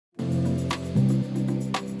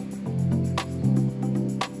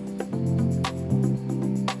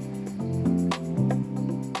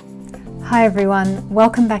Hi everyone,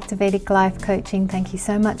 welcome back to Vedic Life Coaching. Thank you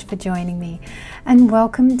so much for joining me, and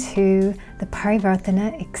welcome to the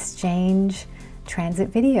Parivartana exchange transit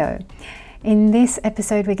video. In this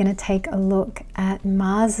episode we're going to take a look at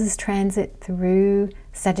Mars's transit through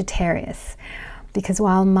Sagittarius, because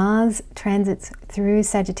while Mars transits through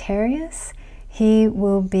Sagittarius, he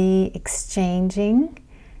will be exchanging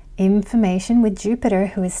information with Jupiter,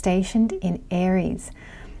 who is stationed in Aries.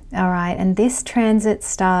 All right, and this transit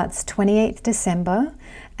starts 28th December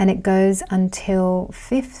and it goes until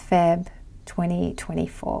 5th Feb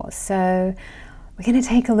 2024. So we're going to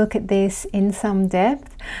take a look at this in some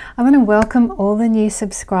depth. I want to welcome all the new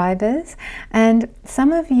subscribers, and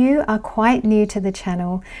some of you are quite new to the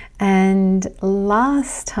channel. And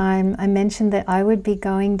last time I mentioned that I would be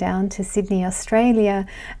going down to Sydney, Australia,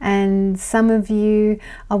 and some of you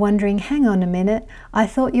are wondering, hang on a minute, I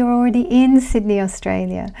thought you were already in Sydney,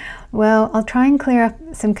 Australia. Well, I'll try and clear up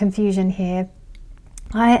some confusion here.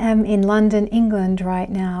 I am in London, England right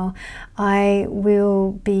now. I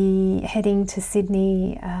will be heading to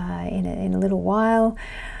Sydney in a little while,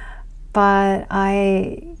 but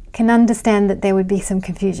I can understand that there would be some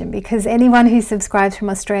confusion, because anyone who subscribes from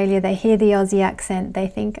Australia, they hear the Aussie accent, they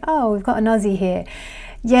think, oh, we've got an Aussie here.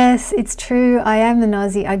 Yes, it's true, I am an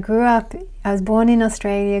Aussie. I was born in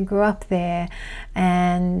Australia, grew up there,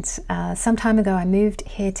 and some time ago I moved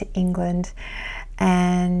here to England,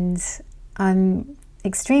 and I'm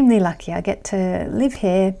extremely lucky. I get to live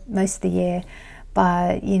here most of the year,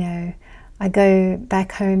 but you know, I go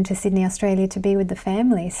back home to Sydney, Australia to be with the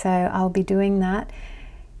family. So I'll be doing that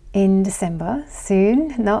in December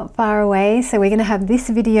soon, not far away. So we're going to have this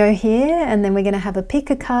video here, and then we're going to have a pick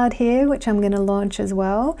a card here, which I'm going to launch as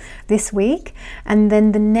well this week. And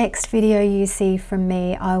then the next video you see from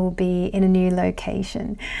me, I will be in a new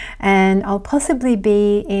location, and I'll possibly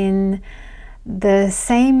be in the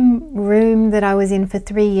same room that I was in for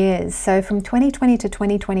 3 years. So from 2020 to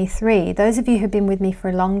 2023, those of you who've been with me for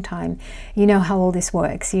a long time, you know how all this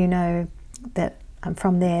works. You know that I'm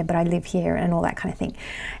from there, but I live here and all that kind of thing.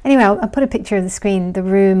 Anyway, I'll put a picture of the screen, the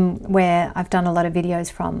room where I've done a lot of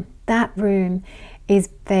videos from. That room is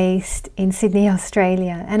based in Sydney,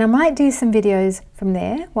 Australia, and I might do some videos from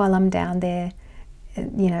there while I'm down there,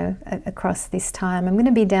 you know, across this time. I'm going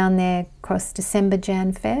to be down there across December,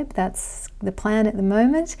 Jan, Feb. That's the plan at the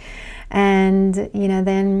moment. And you know,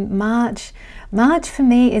 then March for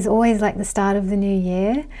me is always like the start of the new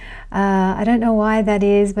year. I don't know why that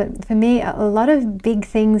is, but for me a lot of big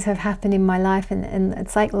things have happened in my life, and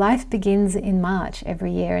it's like life begins in March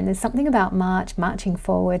every year, and there's something about March, marching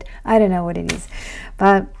forward. I don't know what it is,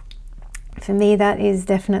 but for me that is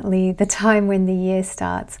definitely the time when the year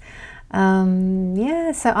starts.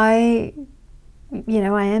 Yeah, so I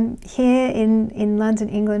am here in London,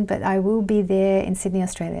 England, but I will be there in Sydney,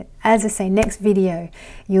 Australia. As I say, next video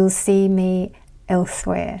you'll see me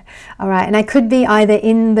elsewhere. All right, and I could be either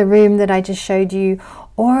in the room that I just showed you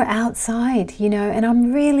or outside, you know, and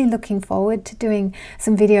I'm really looking forward to doing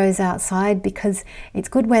some videos outside because it's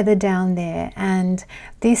good weather down there. And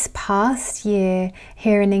this past year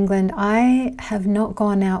here in England, I have not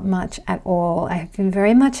gone out much at all. I have been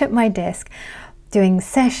very much at my desk doing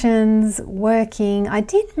sessions, working. I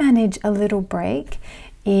did manage a little break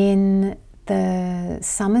in the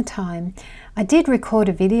summertime. I did record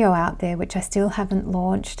a video out there, which I still haven't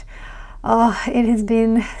launched. Oh, it has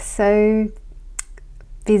been so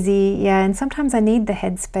busy, yeah, and sometimes I need the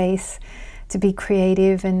headspace to be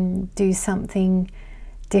creative and do something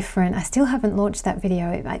different. I still haven't launched that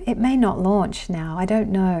video. It may not launch now, I don't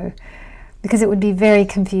know, because it would be very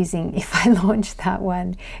confusing if I launched that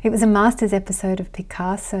one. It was a master's episode of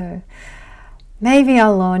Picasso. Maybe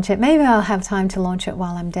I'll launch it. Maybe I'll have time to launch it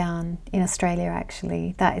while I'm down in Australia,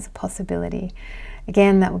 actually. That is a possibility.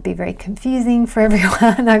 Again, that would be very confusing for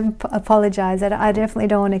everyone. I apologize. I definitely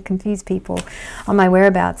don't want to confuse people on my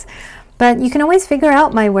whereabouts. But you can always figure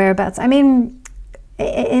out my whereabouts. I mean,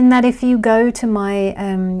 in that if you go to my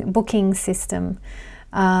booking system,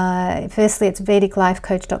 firstly it's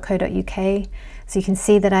vediclifecoach.co.uk, so you can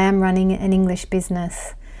see that I am running an English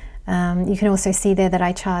business. You can also see there that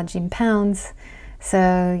I charge in pounds,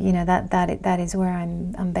 so you know that is where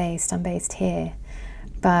I'm based. I'm based here,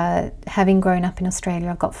 but having grown up in Australia,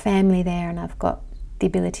 I've got family there and I've got the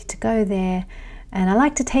ability to go there, and I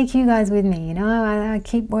like to take you guys with me. You know, I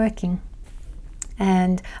keep working.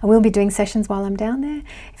 And I will be doing sessions while I'm down there.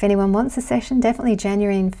 If anyone wants a session, definitely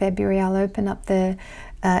January and February, I'll open up the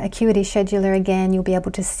Acuity scheduler again. You'll be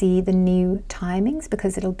able to see the new timings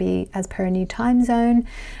because it'll be as per a new time zone.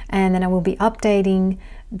 And then I will be updating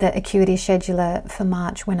the Acuity scheduler for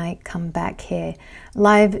March when I come back here.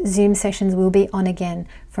 Live Zoom sessions will be on again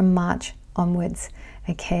from March onwards.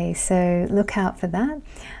 Okay, so look out for that.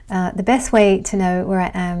 The best way to know where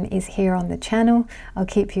I am is here on the channel. I'll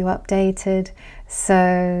keep you updated.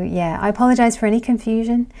 So yeah, I apologize for any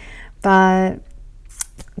confusion, but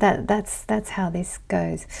that's how this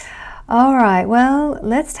goes. All right, well,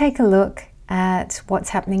 let's take a look at what's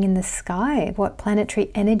happening in the sky. What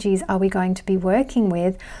planetary energies are we going to be working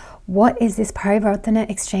with? What is this Parivartana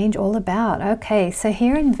exchange all about? Okay, so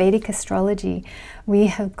here in Vedic astrology, we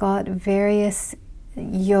have got various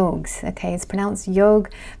yogs. Okay, it's pronounced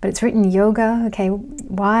yog, but it's written yoga. Okay,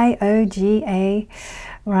 Y-O-G-A,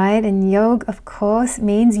 right? And yog, of course,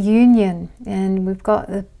 means union. And we've got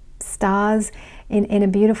the stars in a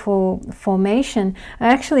beautiful formation. I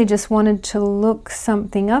actually just wanted to look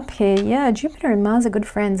something up here. Yeah, Jupiter and Mars are good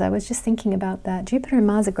friends. I was just thinking about that. Jupiter and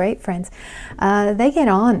Mars are great friends. They get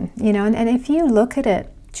on, you know, and if you look at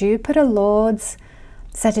it, Jupiter lords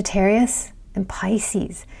Sagittarius and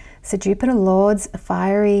Pisces. So Jupiter lords a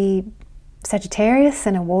fiery Sagittarius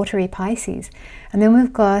and a watery Pisces. And then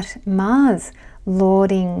we've got Mars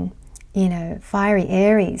lording, you know, fiery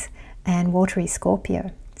Aries and watery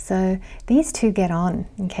Scorpio. So these two get on,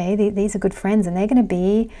 okay? These are good friends, and they're going to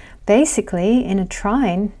be basically in a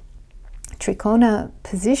trikona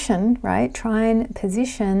position, right? Trine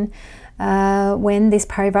position when this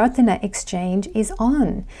Parivartana exchange is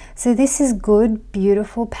on. So this is good,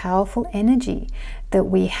 beautiful, powerful energy that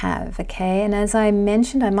we have, okay? And as I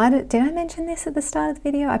mentioned, did I mention this at the start of the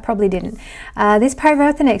video? I probably didn't. This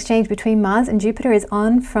Parivartana exchange between Mars and Jupiter is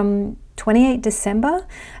on from 28 December,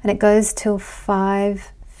 and it goes till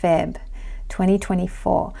 5 Feb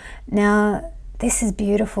 2024. Now, this is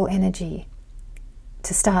beautiful energy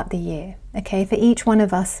to start the year, okay, for each one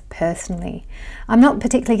of us personally. I'm not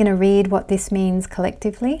particularly going to read what this means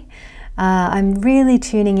collectively. I'm really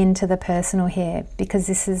tuning into the personal here because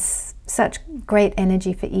this is such great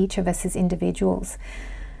energy for each of us as individuals.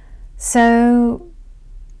 So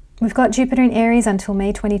we've got Jupiter in Aries until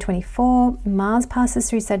May 2024. Mars passes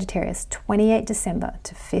through Sagittarius 28 December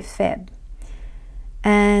to 5th Feb.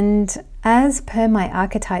 And as per my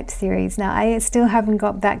archetype series, now I still haven't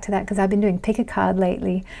got back to that because I've been doing pick a card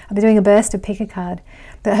lately. I've been doing a burst of pick a card.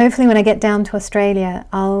 But hopefully when I get down to Australia,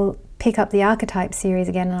 I'll pick up the archetype series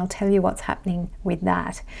again and I'll tell you what's happening with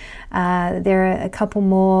that. There are a couple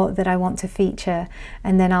more that I want to feature,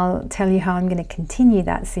 and then I'll tell you how I'm going to continue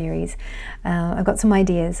that series. I've got some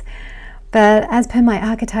ideas. But as per my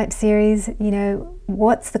archetype series, you know,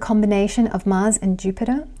 what's the combination of Mars and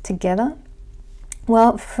Jupiter together?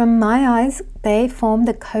 Well, from my eyes, they form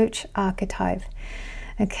the coach archetype,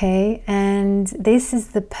 okay? And this is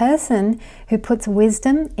the person who puts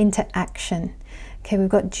wisdom into action. Okay, we've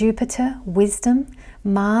got Jupiter, wisdom,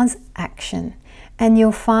 Mars, action. And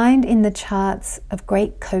you'll find in the charts of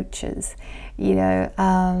great coaches, you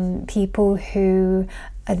know, people who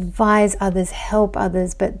advise others, help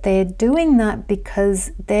others, but they're doing that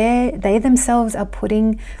because they themselves are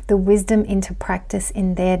putting the wisdom into practice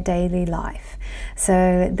in their daily life.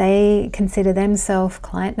 So they consider themselves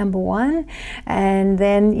client number one, and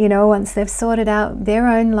then, you know, once they've sorted out their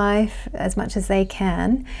own life as much as they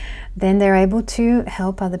can, then they're able to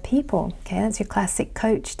help other people. Okay, that's your classic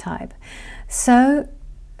coach type. So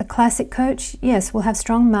a classic coach, yes, will have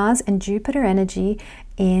strong Mars and Jupiter energy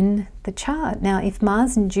in the chart. Now, if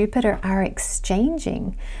Mars and Jupiter are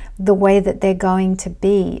exchanging the way that they're going to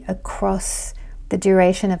be across the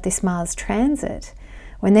duration of this Mars transit,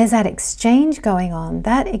 when there's that exchange going on,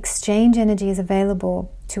 that exchange energy is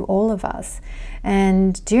available to all of us.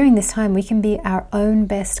 And during this time, we can be our own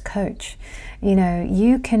best coach. You know,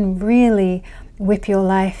 you can really whip your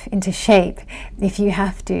life into shape if you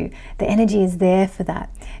have to. The energy is there for that.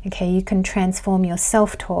 Okay, you can transform your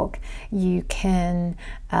self-talk. You can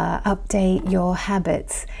update your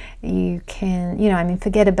habits. You can, you know, I mean,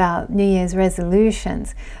 forget about New Year's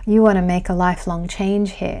resolutions. You want to make a lifelong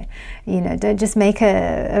change here. You know, don't just make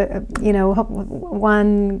you know,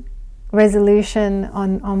 one resolution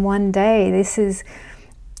on one day. This is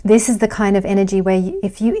the kind of energy where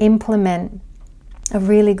if you implement a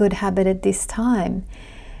really good habit at this time,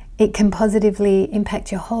 it can positively impact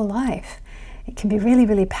your whole life. It can be really,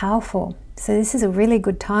 really powerful. So this is a really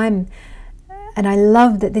good time. And I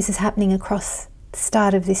love that this is happening across the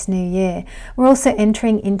start of this new year. We're also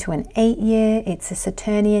entering into an 8-year. It's a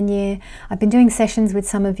Saturnian year. I've been doing sessions with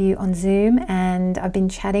some of you on Zoom, and I've been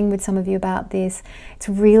chatting with some of you about this. It's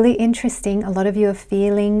really interesting. A lot of you are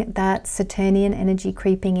feeling that Saturnian energy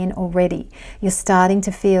creeping in already. You're starting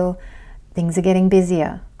to feel things are getting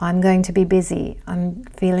busier. I'm going to be busy. I'm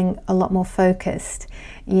feeling a lot more focused.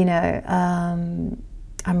 You know,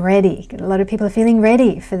 I'm ready. A lot of people are feeling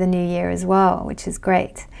ready for the new year as well, which is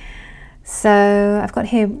great. So I've got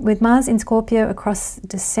here with Mars in Scorpio across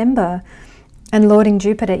December and lording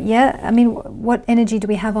Jupiter. Yeah, I mean, what energy do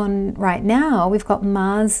we have on right now? We've got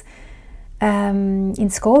Mars in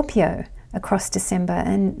Scorpio across December,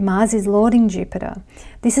 and Mars is lording Jupiter.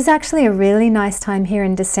 This is actually a really nice time here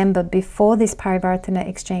in December before this Parivartana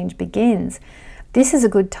exchange begins. This is a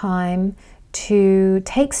good time to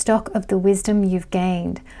take stock of the wisdom you've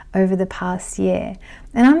gained over the past year.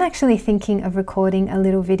 And I'm actually thinking of recording a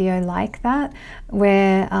little video like that,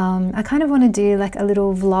 where I kind of want to do like a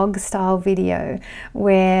little vlog style video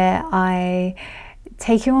where I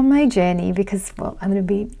take you on my journey, because, well, I'm going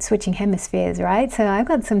to be switching hemispheres, right? So I've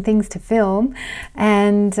got some things to film,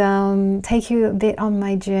 and take you a bit on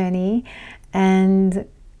my journey. And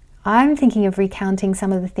I'm thinking of recounting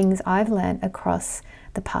some of the things I've learned across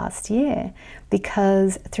the past year,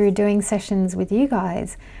 because through doing sessions with you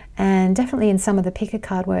guys, and definitely in some of the pick a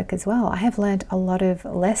card work as well, I have learned a lot of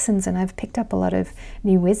lessons and I've picked up a lot of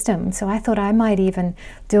new wisdom. So I thought I might even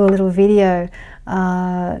do a little video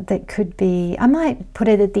that could be, I might put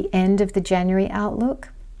it at the end of the January outlook,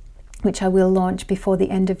 which I will launch before the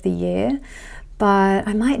end of the year. But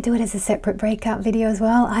I might do it as a separate breakout video as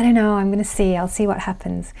well. I don't know, I'm going to see. I'll see what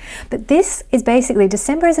happens. But this is basically,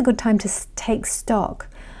 December is a good time to take stock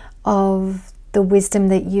of the wisdom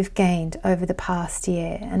that you've gained over the past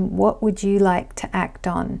year, and what would you like to act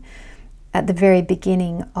on at the very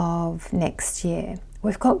beginning of next year.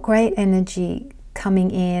 We've got great energy coming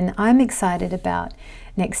in. I'm excited about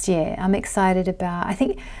next year. I'm excited about, I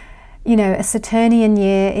think, you know, a Saturnian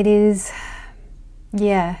year, it is,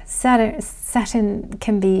 yeah, Saturn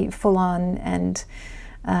can be full on, and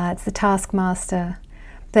it's the taskmaster.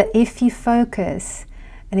 But if you focus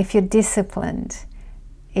and if you're disciplined,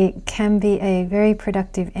 it can be a very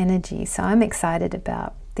productive energy. So I'm excited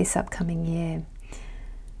about this upcoming year.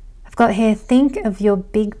 I've got here, think of your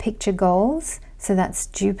big picture goals. So that's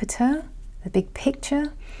Jupiter, the big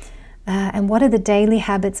picture. And what are the daily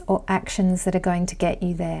habits or actions that are going to get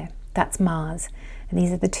you there? That's Mars. And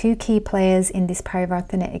these are the two key players in this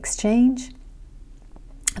Parivartana exchange.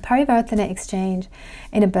 A Parivartana exchange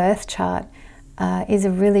in a birth chart is a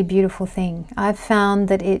really beautiful thing. I've found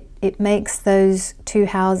that it makes those two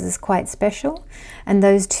houses quite special, and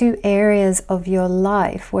those two areas of your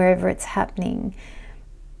life, wherever it's happening,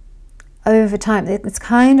 over time, it's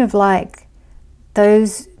kind of like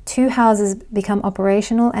those two houses become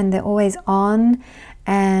operational and they're always on,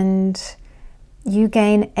 and you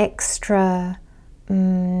gain extra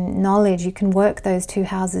knowledge. You can work those two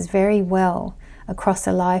houses very well across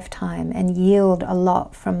a lifetime and yield a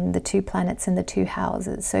lot from the two planets and the two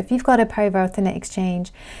houses. So if you've got a Parivartana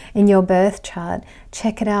exchange in your birth chart,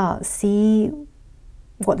 check it out. See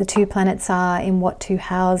what the two planets are, in what two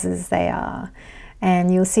houses they are.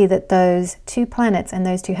 And you'll see that those two planets and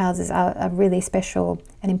those two houses are really special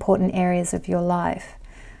and important areas of your life.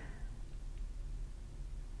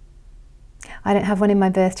 I don't have one in my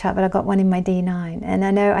birth chart, but I got one in my D9. And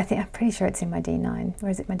I know, I'm pretty sure it's in my D9. Or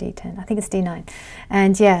is it my D10? I think it's D9.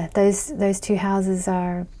 And yeah, those two houses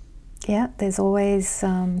are, yeah, there's always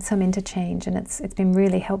some interchange, and it's been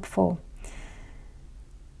really helpful.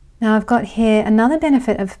 Now I've got here another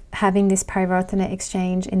benefit of having this Parivartana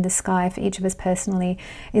exchange in the sky for each of us personally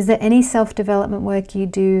is that any self-development work you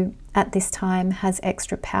do at this time has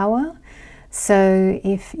extra power. So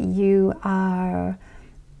if you are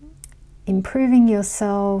improving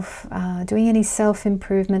yourself, doing any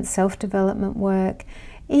self-improvement, self-development work,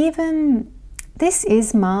 even this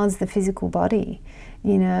is Mars, the physical body.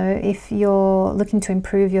 You know, if you're looking to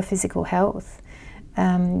improve your physical health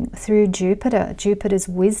through Jupiter's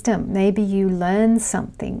wisdom, maybe you learn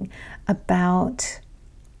something about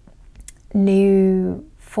new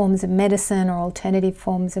forms of medicine or alternative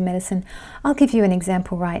forms of medicine. I'll give you an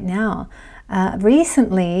example right now.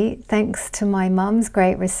 Recently, thanks to my mum's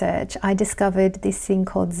great research, I discovered this thing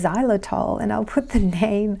called xylitol, and I'll put the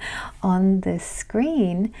name on the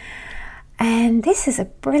screen. And this is a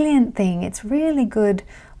brilliant thing. It's really good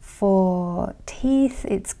for teeth.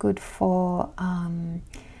 It's good for,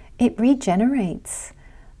 it regenerates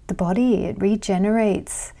the body. It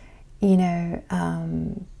regenerates, you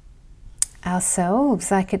know,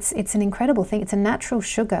 ourselves. Like it's an incredible thing. It's a natural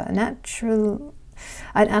sugar, a natural,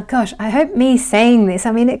 gosh, I hope me saying this,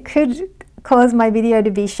 I mean, it could cause my video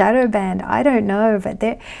to be shadow banned. I don't know,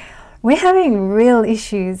 but we're having real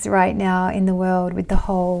issues right now in the world with the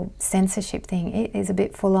whole censorship thing. It is a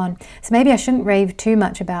bit full on. So maybe I shouldn't rave too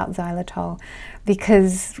much about xylitol,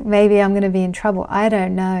 because maybe I'm going to be in trouble. I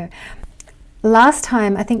don't know. Last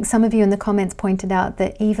time, I think some of you in the comments pointed out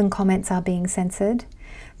that even comments are being censored.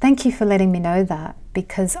 Thank you for letting me know that,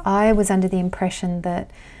 because I was under the impression that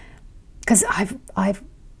because I've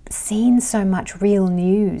seen so much real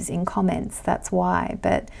news in comments, that's why.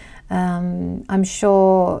 But I'm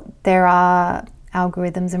sure there are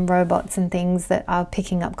algorithms and robots and things that are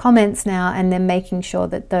picking up comments now, and they're making sure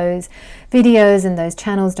that those videos and those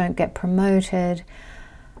channels don't get promoted.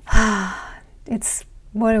 It's,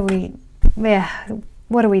 what do we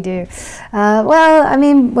do? Well, I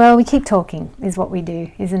mean, well, we keep talking is what we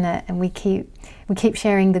do, isn't it? And we keep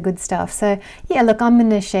sharing the good stuff. So yeah, look, I'm going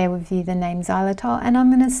to share with you the name xylitol, and I'm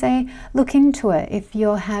going to say look into it. If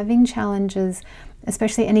you're having challenges,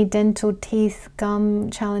 especially any dental, teeth,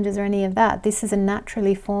 gum challenges or any of that, this is a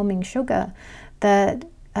naturally forming sugar that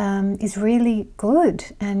is really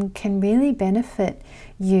good and can really benefit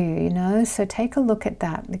you, you know. So take a look at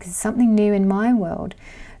that, because it's something new in my world.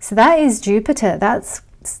 So that is Jupiter. That's,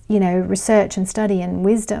 you know, research and study and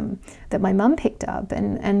wisdom that my mum picked up.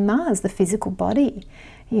 And Mars, the physical body,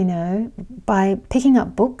 you know. By picking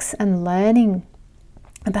up books and learning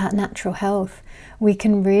about natural health, we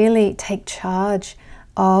can really take charge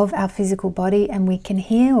of our physical body, and we can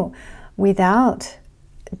heal without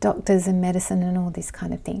doctors and medicine and all this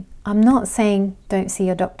kind of thing. I'm not saying don't see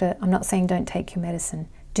your doctor. I'm not saying don't take your medicine.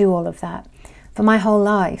 Do all of that. For my whole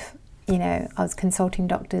life, you know, I was consulting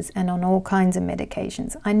doctors and on all kinds of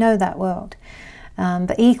medications. I know that world.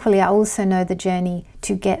 But equally, I also know the journey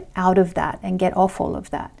to get out of that and get off all of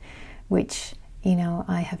that, which, you know,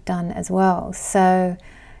 I have done as well. So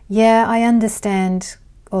yeah, I understand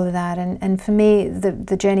all of that. And for me,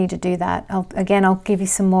 the journey to do that, I'll give you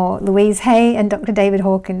some more. Louise Hay and Dr. David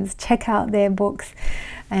Hawkins, check out their books,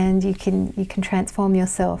 and you can transform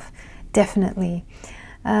yourself, definitely.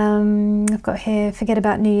 I've got here, forget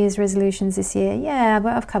about New Year's resolutions this year. Yeah,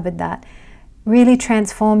 but I've covered that. Really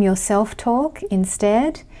transform your self-talk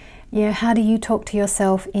instead. You know, how do you talk to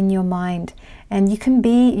yourself in your mind? And you can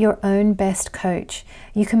be your own best coach.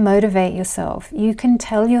 You can motivate yourself. You can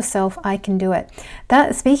tell yourself, I can do it.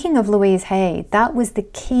 That, speaking of Louise Hay, that was the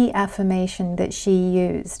key affirmation that she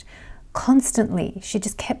used constantly. She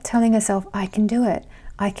just kept telling herself, I can do it.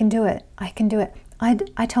 I can do it. I can do it.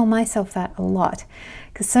 I tell myself that a lot,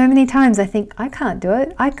 because so many times I think I can't do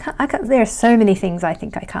it. I can't, there are so many things I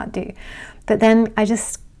think I can't do. But then I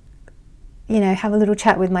just, you know, have a little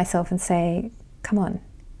chat with myself and say, come on,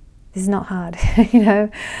 this is not hard, you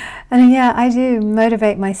know. And yeah, I do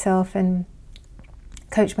motivate myself and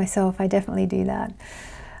coach myself. I definitely do that.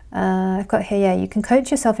 I've got here, yeah, you can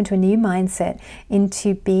coach yourself into a new mindset,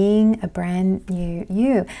 into being a brand new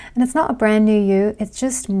you. And it's not a brand new you, it's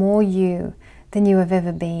just more you than you have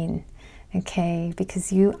ever been, okay?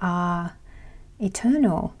 Because you are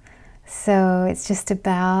eternal. So it's just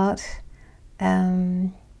about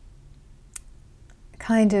kind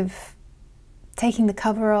of taking the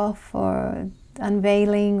cover off, or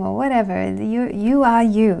unveiling, or whatever. You are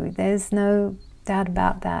you. There's no doubt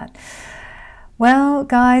about that. Well,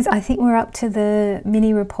 guys, I think we're up to the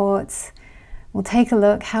mini reports. We'll take a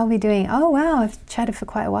look. How are we doing? Oh, wow, I've chatted for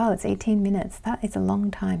quite a while. It's 18 minutes. That is a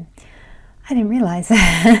long time. I didn't realize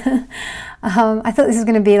that. I thought this was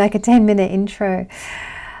going to be like a 10-minute intro.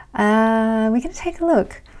 We're going to take a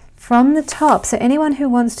look from the top. So anyone who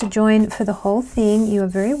wants to join for the whole thing, you are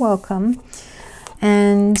very welcome.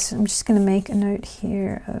 And I'm just going to make a note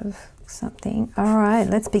here of something. All right,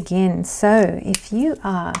 let's begin. So if you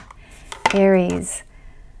are Aries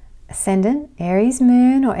ascendant, Aries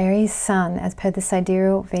moon, or Aries sun, as per the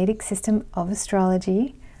sidereal Vedic system of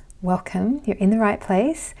astrology, welcome. You're in the right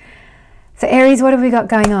place. So Aries, what have we got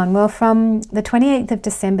going on? Well, from the 28th of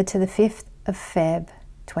December to the 5th of Feb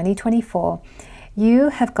 2024, you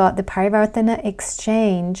have got the Parivartana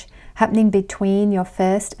exchange happening between your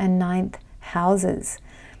 1st and 9th houses.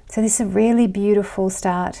 So this is a really beautiful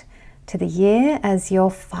start to the year, as your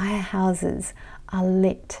fire houses are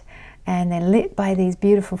lit, and they're lit by these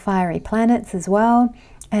beautiful fiery planets as well,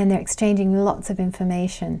 and they're exchanging lots of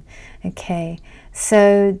information. Okay,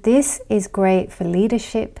 so this is great for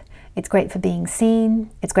leadership. It's great for being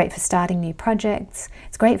seen. It's great for starting new projects.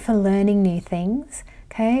 It's great for learning new things.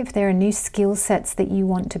 Okay, if there are new skill sets that you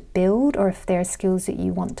want to build, or if there are skills that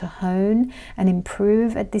you want to hone and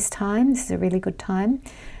improve at this time, this is a really good time.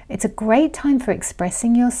 It's a great time for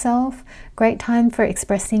expressing yourself, great time for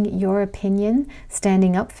expressing your opinion,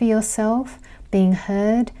 standing up for yourself, being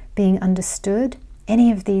heard, being understood.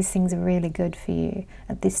 Any of these things are really good for you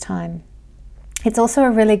at this time. It's also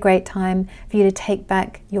a really great time for you to take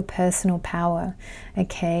back your personal power,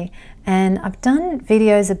 okay? And I've done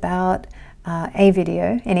videos about, a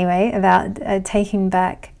video anyway, about taking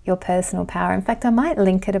back your personal power. In fact, I might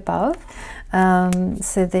link it above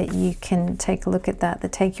so that you can take a look at that, the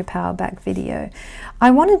Take Your Power Back video.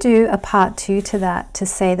 I want to do a part 2 to that, to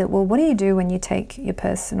say that, well, what do you do when you take your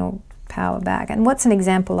personal power back, and what's an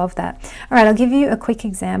example of that? All right, I'll give you a quick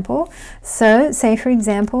example. So say, for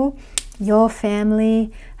example, your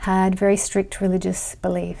family had very strict religious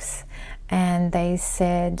beliefs, and they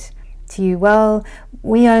said to you, well,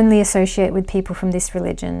 we only associate with people from this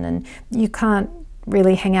religion, and you can't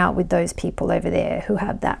really hang out with those people over there who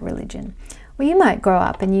have that religion. Well, you might grow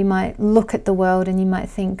up and you might look at the world and you might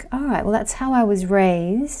think, all right, well, that's how I was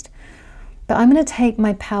raised, but I'm going to take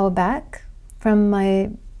my power back from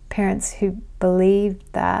my parents who believed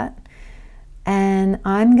that, and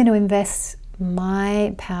I'm going to invest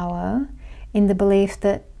my power in the belief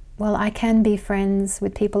that, well, I can be friends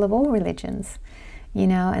with people of all religions, you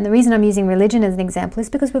know. And the reason I'm using religion as an example is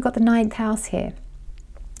because we've got the 9th house here,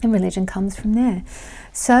 and religion comes from there.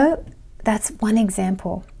 So that's one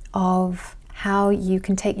example of how you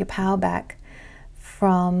can take your power back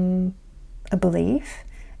from a belief,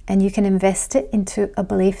 and you can invest it into a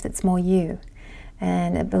belief that's more you.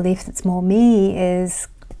 And a belief that's more me is,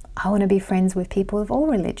 I want to be friends with people of all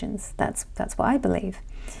religions. That's what I believe.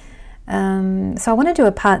 So I want to do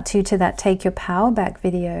a part 2 to that Take Your Power Back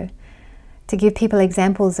video, to give people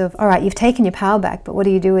examples of, all right, you've taken your power back, but what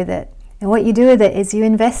do you do with it? And what you do with it is you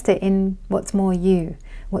invest it in what's more you,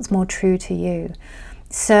 what's more true to you.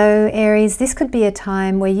 So Aries, this could be a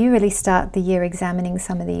time where you really start the year examining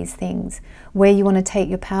some of these things, where you want to take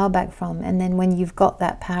your power back from, and then when you've got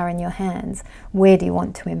that power in your hands, where do you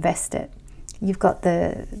want to invest it? You've got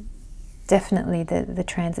definitely the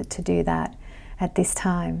transit to do that at this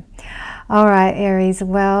time. All right, Aries,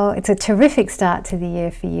 well, it's a terrific start to the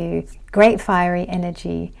year for you. Great fiery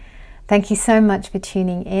energy. Thank you so much for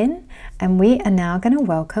tuning in, and we are now going to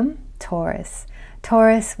welcome Taurus.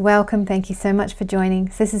 Taurus, welcome. Thank you so much for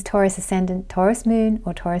joining. This is Taurus Ascendant, Taurus Moon,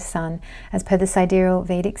 or Taurus Sun, as per the Sidereal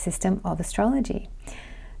Vedic system of astrology.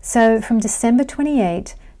 So from December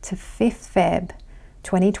 28 to 5th Feb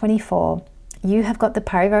 2024, you have got the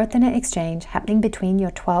Parivartana exchange happening between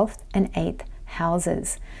your 12th and 8th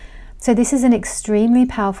houses. So this is an extremely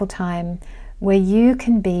powerful time where you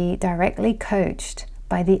can be directly coached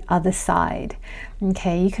by the other side.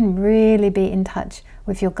 Okay, you can really be in touch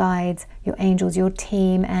with your guides, your angels, your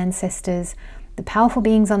team, ancestors, the powerful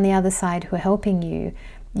beings on the other side who are helping you.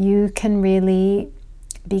 You can really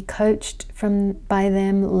be coached by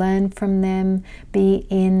them, learn from them, be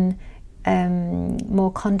in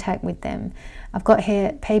more contact with them. I've got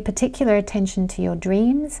here, pay particular attention to your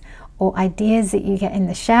dreams or ideas that you get in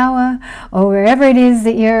the shower, or wherever it is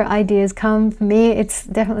that your ideas come. For me, it's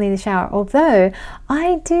definitely the shower, although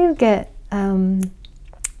I do get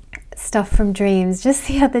stuff from dreams. Just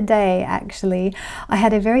the other day, actually, I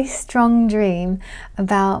had a very strong dream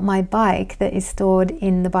about my bike that is stored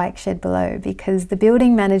in the bike shed below, because the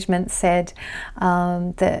building management said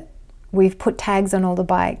that we've put tags on all the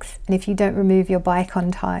bikes, and if you don't remove your bike on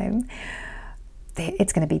time,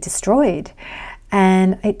 it's going to be destroyed.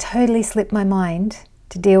 And it totally slipped my mind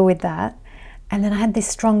to deal with that. And then I had this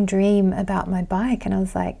strong dream about my bike, and I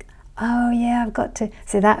was like, oh yeah, I've got to.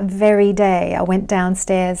 So that very day I went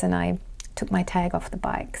downstairs and I took my tag off the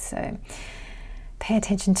bike. So pay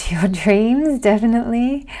attention to your dreams,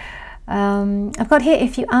 definitely. I've got here,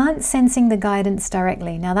 if you aren't sensing the guidance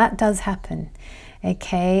directly, now that does happen.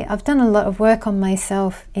 Okay, I've done a lot of work on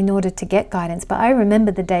myself in order to get guidance, but I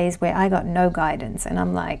remember the days where I got no guidance, and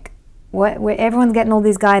I'm like, where everyone's getting all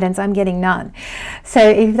this guidance, I'm getting none. So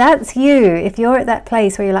if that's you, if you're at that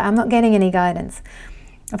place where you're like, I'm not getting any guidance,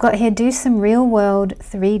 I've got here, do some real world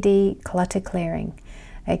 3D clutter clearing.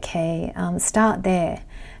 Okay, start there.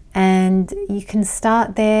 And you can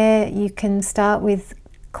start there, you can start with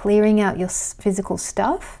clearing out your physical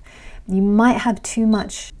stuff. You might have too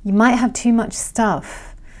much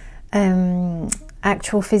stuff,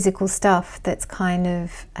 actual physical stuff that's kind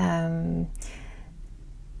of,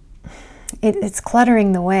 it's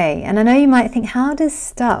cluttering the way. And I know you might think, how does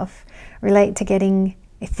stuff relate to getting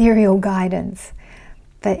ethereal guidance?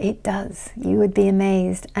 But it does. You would be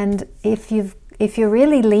amazed. And if you're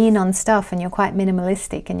really lean on stuff and you're quite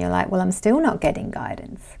minimalistic and you're like, well, I'm still not getting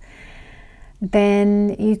guidance,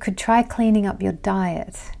 then you could try cleaning up your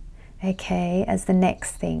diet, okay, as the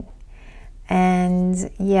next thing.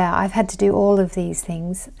 And yeah, I've had to do all of these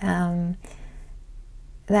things.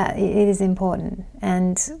 That it is important.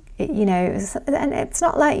 And you know, and it's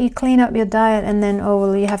not like you clean up your diet and then, oh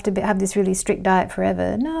well, you have to have this really strict diet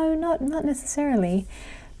forever. No, not necessarily,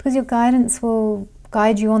 because your guidance will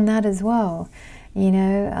guide you on that as well. You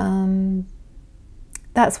know,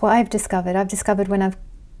 that's what I've discovered. I've discovered when I've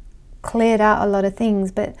cleared out a lot of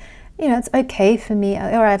things, but you know, it's okay for me,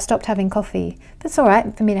 or I've stopped having coffee, but it's all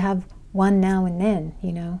right for me to have one now and then,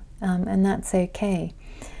 you know, and that's okay.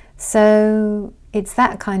 So it's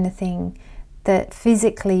that kind of thing that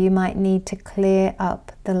physically you might need to clear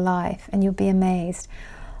up the life, and you'll be amazed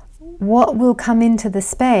what will come into the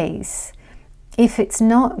space. If it's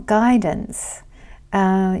not guidance,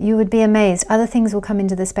 you would be amazed. Other things will come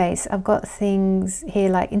into the space. I've got things here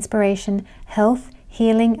like inspiration, health,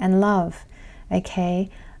 healing, and love. Okay,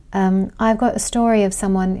 I've got a story of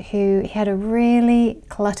someone who had a really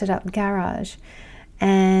cluttered up garage,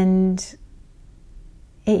 and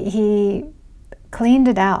he cleaned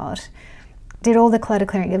it out, did all the clutter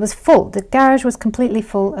clearing. It was full. The garage was completely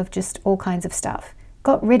full of just all kinds of stuff.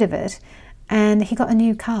 Got rid of it, and he got a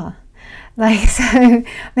new car. Like, so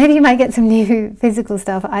maybe you might get some new physical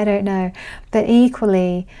stuff, I don't know. But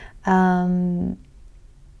equally, it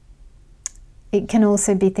can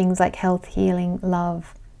also be things like health, healing,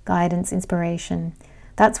 love, guidance, inspiration.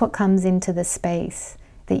 That's what comes into the space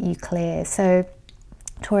that you clear. So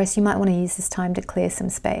Taurus, you might want to use this time to clear some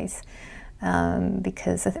space,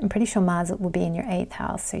 because I'm pretty sure Mars will be in your 8th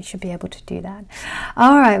house, so you should be able to do that.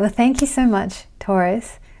 All right, well, thank you so much,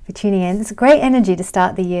 Taurus, for tuning in. It's a great energy to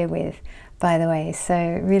start the year with, by the way,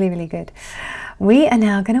 so really, really good. We are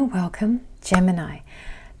now going to welcome Gemini.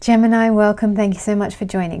 Gemini, welcome. Thank you so much for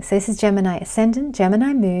joining. So this is Gemini Ascendant,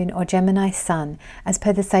 Gemini Moon, or Gemini Sun, as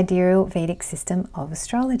per the sidereal Vedic system of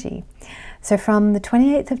astrology. So from the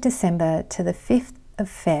 28th of December to the 5th of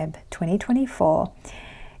Feb 2024,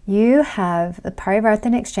 you have the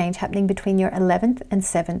Parivartana exchange happening between your 11th and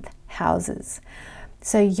 7th houses.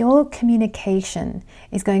 So your communication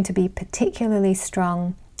is going to be particularly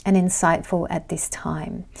strong and insightful at this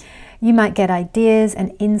time. You might get ideas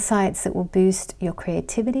and insights that will boost your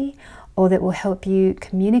creativity, or that will help you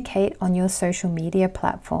communicate on your social media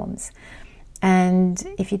platforms. And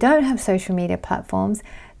if you don't have social media platforms,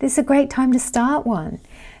 this is a great time to start one.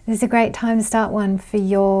 This is a great time to start one for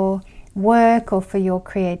your work or for your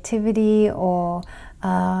creativity, or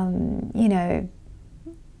you know,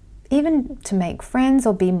 even to make friends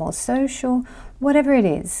or be more social, whatever it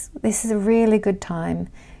is. This is a really good time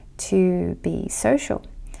to be social.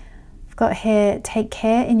 I've got here, take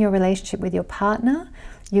care in your relationship with your partner.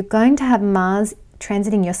 You're going to have Mars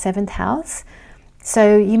transiting your 7th house.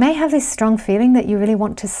 So you may have this strong feeling that you really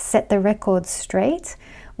want to set the record straight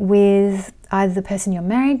with either the person you're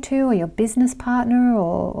married to, or your business partner,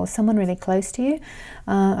 or someone really close to you.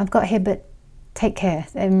 I've got here, but take care.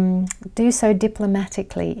 Do so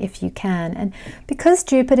diplomatically if you can. And because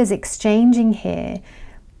Jupiter's exchanging here,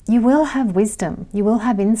 you will have wisdom, you will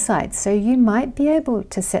have insights, so you might be able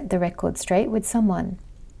to set the record straight with someone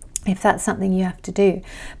if that's something you have to do.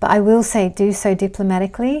 But I will say, do so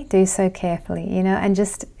diplomatically, do so carefully, you know, and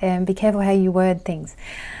just be careful how you word things.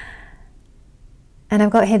 And I've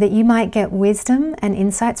got here that you might get wisdom and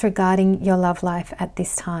insights regarding your love life at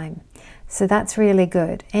this time. So that's really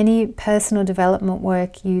good. Any personal development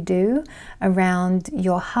work you do around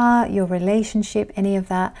your heart, your relationship, any of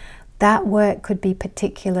that, that work could be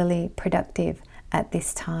particularly productive at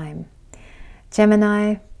this time.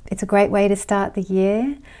 Gemini, it's a great way to start the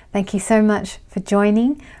year. Thank you so much for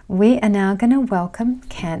joining. We are now going to welcome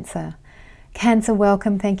Cancer. Cancer,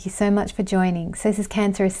 welcome. Thank you so much for joining. So this is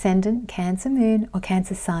Cancer Ascendant, Cancer Moon, or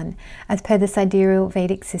Cancer Sun, as per the sidereal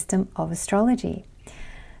Vedic system of astrology.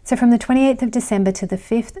 So from the 28th of December to the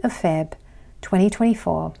 5th of Feb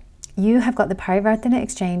 2024, you have got the Parivartana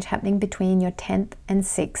exchange happening between your 10th and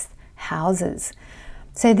 6th houses.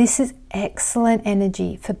 So this is excellent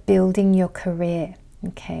energy for building your career.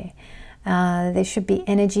 Okay, there should be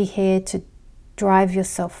energy here to drive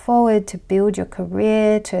yourself forward, to build your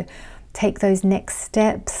career, to take those next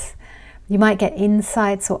steps. You might get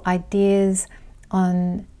insights or ideas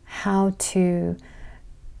on how to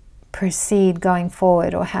proceed going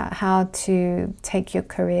forward, or how to take your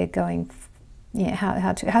career going,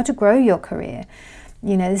 how to grow your career.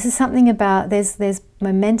 You know, this is something about, there's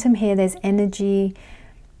momentum here, there's energy.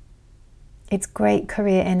 It's great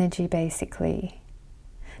career energy, basically.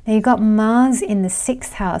 Now you've got Mars in the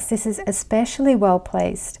 6th house. This is especially well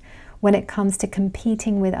placed when it comes to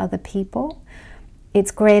competing with other people. It's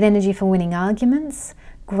great energy for winning arguments,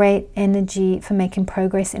 great energy for making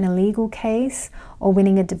progress in a legal case, or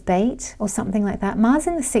winning a debate, or something like that. Mars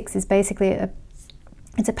in the 6th is basically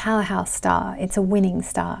it's a powerhouse star. It's a winning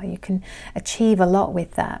star. You can achieve a lot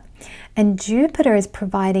with that. And Jupiter is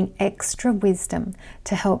providing extra wisdom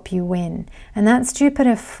to help you win. And that's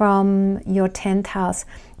Jupiter from your 10th house.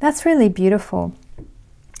 That's really beautiful.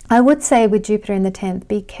 I would say with Jupiter in the 10th,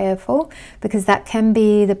 be careful, because that can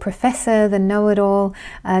be the professor, the know-it-all.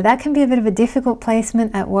 That can be a bit of a difficult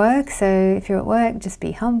placement at work. So if you're at work, just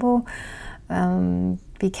be humble.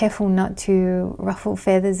 Be careful not to ruffle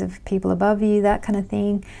feathers of people above you, that kind of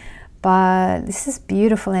thing. But this is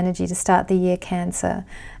beautiful energy to start the year, Cancer.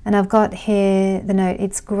 And I've got here the note,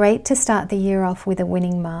 it's great to start the year off with a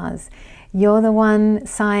winning Mars. You're the one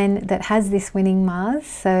sign that has this winning Mars,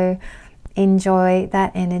 so enjoy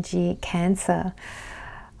that energy, Cancer.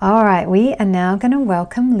 All right, we are now going to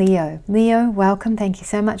welcome Leo. Leo, welcome. Thank you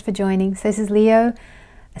so much for joining. So this is Leo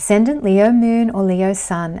Ascendant, Leo Moon, or Leo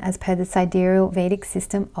Sun, as per the sidereal Vedic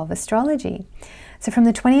system of astrology. So from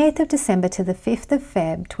the 28th of December to the 5th of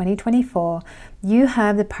Feb 2024, you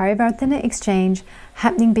have the Parivartana exchange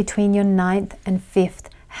happening between your 9th and 5th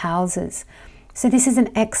houses. So this is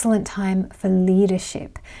an excellent time for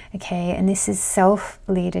leadership, okay? And this is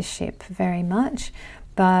self-leadership very much,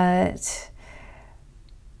 but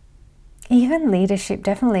even leadership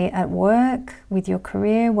definitely at work, with your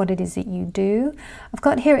career, what it is that you do. I've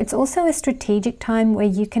got here, it's also a strategic time where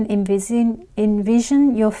you can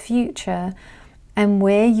envision your future and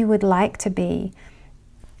where you would like to be.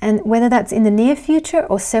 And whether that's in the near future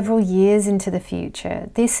or several years into the future,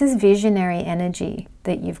 this is visionary energy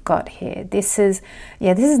that you've got here. This is,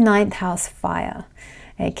 yeah, this is 9th house fire,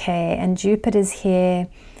 okay? And Jupiter's here.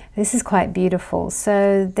 This is quite beautiful.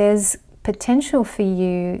 So there's potential for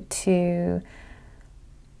you to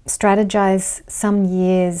strategize some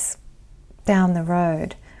years down the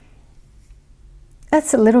road.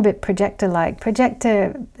 That's a little bit projector-like.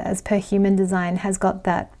 Projector, as per human design, has got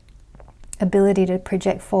that ability to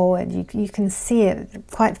project forward. You can see it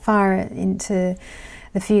quite far into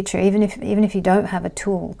the future, even if you don't have a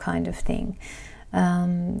tool, kind of thing.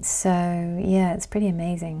 So yeah, it's pretty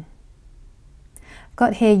amazing. I've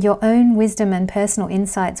got here, your own wisdom and personal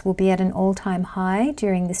insights will be at an all-time high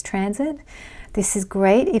during this transit. This is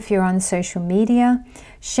great if you're on social media.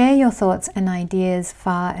 Share your thoughts and ideas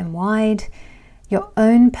far and wide. Your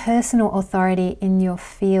own personal authority in your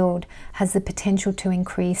field has the potential to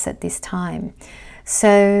increase at this time.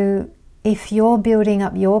 So if you're building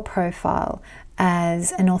up your profile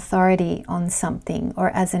as an authority on something or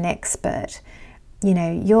as an expert, you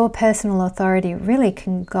know, your personal authority really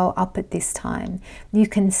can go up at this time. You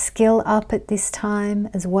can skill up at this time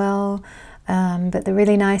as well. But the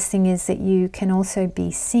really nice thing is that you can also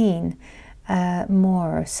be seen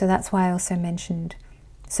more. So that's why I also mentioned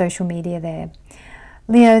social media there.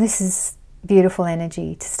 Leo, this is beautiful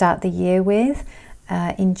energy to start the year with.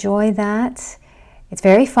 Enjoy that. It's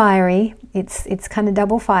very fiery. It's kind of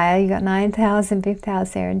double fire. You got 9th house and 5th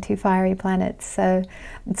house there and 2 fiery planets. So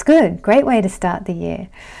it's good. Great way to start the year.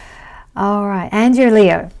 All right. And you're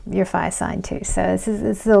Leo. You're fire sign too. So this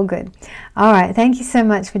is all good. All right. Thank you so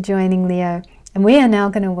much for joining, Leo. And we are now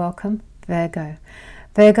going to welcome Virgo.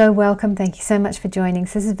 Virgo, welcome. Thank you so much for joining.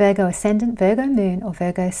 So this is Virgo Ascendant, Virgo Moon, or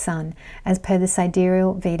Virgo Sun, as per the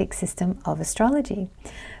sidereal Vedic system of astrology.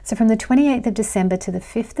 So from the 28th of December to the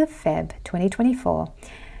 5th of Feb 2024,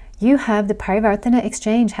 you have the Parivartana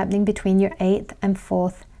exchange happening between your 8th and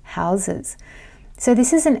 4th houses. So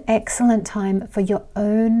this is an excellent time for your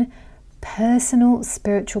own personal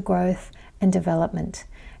spiritual growth and development.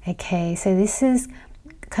 Okay, so this is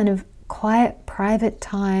kind of quiet, private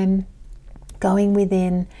time, going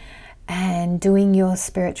within and doing your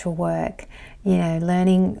spiritual work, you know,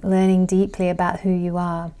 learning deeply about who you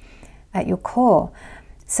are at your core.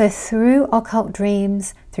 So through occult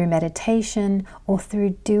dreams, through meditation, or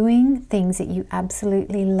through doing things that you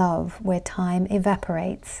absolutely love, where time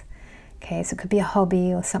evaporates. Okay, so it could be a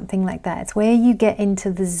hobby or something like that. It's where you get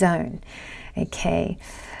into the zone. Okay,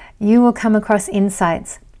 you will come across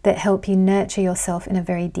insights that help you nurture yourself in a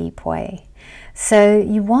very deep way. So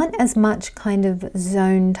you want as much kind of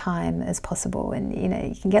zone time as possible, and you know,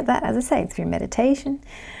 you can get that, as I say, through meditation,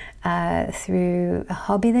 through a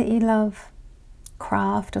hobby that you love,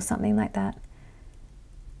 craft or something like that.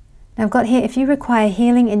 Now I've got here, if you require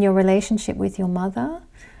healing in your relationship with your mother,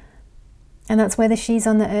 and that's whether she's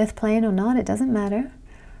on the earth plane or not, it doesn't matter.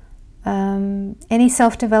 Any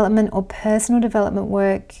self-development or personal development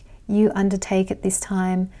work you undertake at this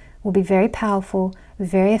time will be very powerful,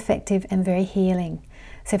 very effective, and very healing.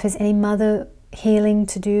 So if there's any mother healing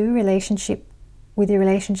to do, relationship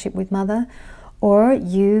with mother, or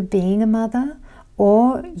you being a mother,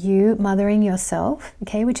 or you mothering yourself,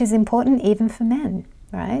 okay, which is important even for men,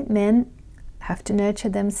 right? Men have to nurture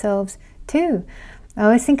themselves too. I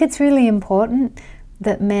always think it's really important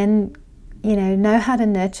that men, you know how to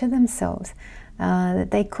nurture themselves,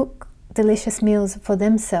 that they cook delicious meals for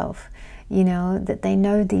themselves, you know, that they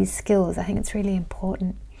know these skills. I think it's really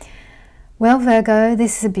important. Well, Virgo,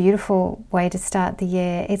 this is a beautiful way to start the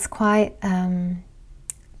year. It's quite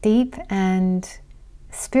deep and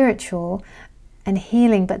spiritual and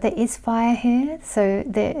healing, but there is fire here. So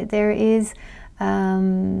there is,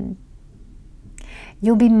 you'll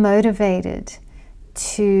be motivated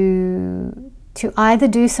to either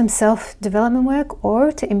do some self-development work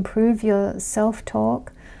or to improve your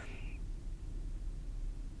self-talk.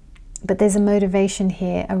 But there's a motivation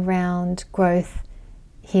here around growth,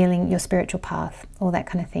 healing, your spiritual path, all that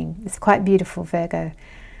kind of thing. It's quite beautiful, Virgo.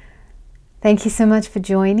 Thank you so much for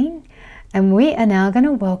joining. And we are now going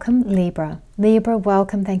to welcome Libra. Libra,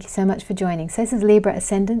 welcome. Thank you so much for joining. So this is Libra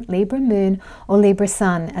Ascendant, Libra Moon, or Libra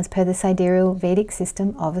Sun, as per the sidereal Vedic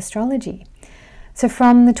system of astrology. So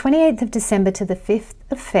from the 28th of December to the 5th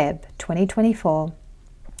of Feb 2024,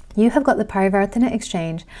 you have got the Parivartana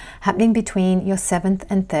exchange happening between your 7th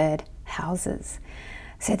and 3rd houses.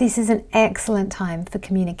 So this is an excellent time for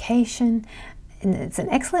communication, and it's an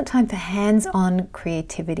excellent time for hands-on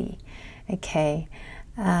creativity. Okay,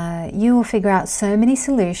 you will figure out so many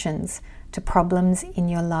solutions to problems in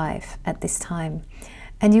your life at this time,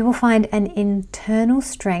 and you will find an internal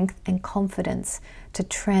strength and confidence to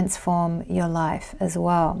transform your life as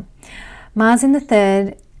well. Mars in the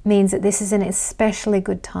 3rd means that this is an especially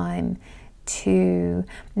good time to,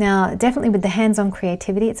 now definitely with the hands-on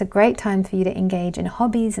creativity, it's a great time for you to engage in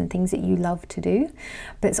hobbies and things that you love to do,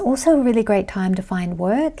 but it's also a really great time to find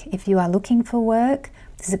work. If you are looking for work,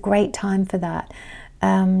 this is a great time for that.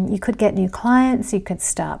 You could get new clients, you could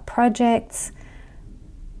start projects.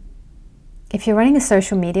 If you're running a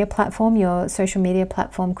social media platform, your social media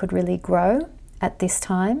platform could really grow at this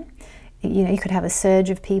time. You know, you could have a surge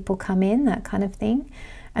of people come in, that kind of thing.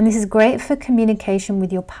 And this is great for communication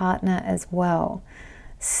with your partner as well.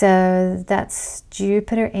 So that's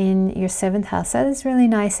Jupiter in your 7th house. That is really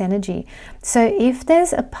nice energy. So if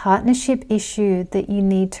there's a partnership issue that you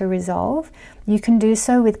need to resolve, you can do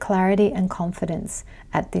so with clarity and confidence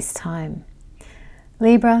at this time.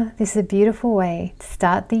 Libra, this is a beautiful way to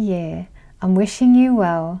start the year. I'm wishing you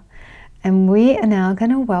well. And we are now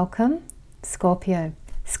going to welcome Scorpio.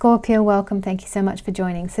 Scorpio, welcome. Thank you so much for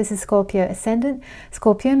joining. So this is Scorpio Ascendant,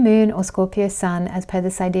 Scorpio Moon, or Scorpio Sun, as per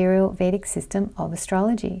the sidereal Vedic system of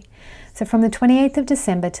astrology. So from the 28th of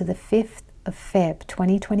December to the 5th of Feb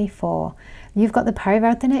 2024, you've got the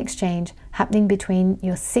Parivartana exchange happening between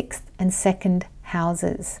your 6th and 2nd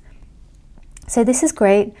houses. So this is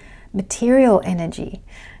great material energy.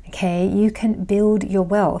 Okay, you can build your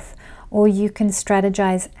wealth, or you can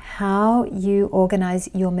strategize how you organize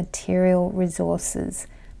your material resources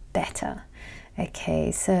better.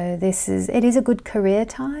 Okay, so it is a good career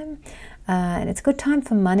time, and it's a good time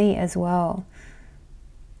for money as well.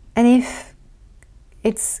 And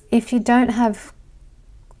if you don't have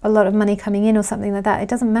a lot of money coming in or something like that, it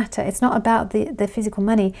doesn't matter. It's not about the physical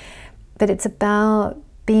money, but it's about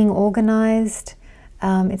being organized.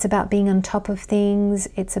 It's about being on top of things.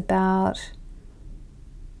 It's about,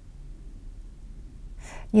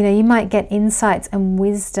 you know, you might get insights and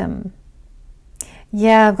wisdom.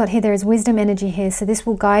 Yeah, I've got here, there is wisdom energy here. So this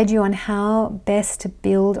will guide you on how best to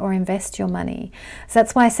build or invest your money. So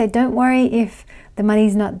that's why I say don't worry if the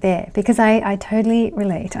money's not there, because I totally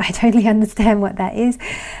relate. I totally understand what that is.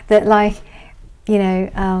 That, like, you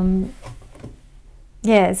know,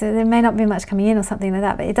 yeah, so there may not be much coming in or something like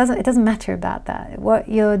that, but it doesn't matter about that. What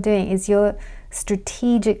you're doing is you're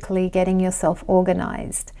strategically getting yourself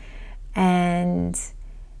organized and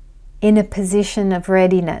in a position of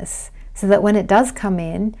readiness, so that when it does come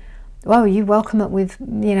in, well, you welcome it with,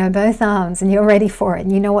 you know, both arms, and you're ready for it,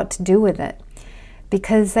 and you know what to do with it.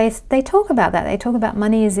 Because they talk about that. They talk about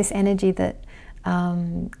money as this energy that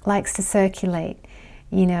likes to circulate.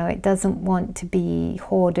 You know, it doesn't want to be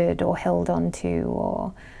hoarded or held onto,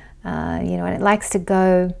 or you know, and it likes to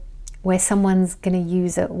go where someone's going to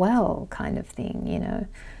use it well, kind of thing, you know.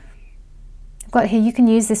 Got here, you can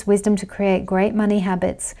use this wisdom to create great money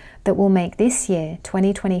habits that will make this year,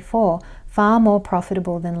 2024, far more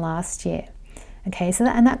profitable than last year. Okay, so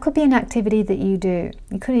that could be an activity that you do.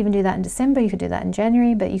 You could even do that in December, you could do that in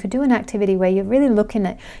January, but you could do an activity where you're really looking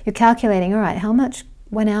at, you're calculating, all right, how much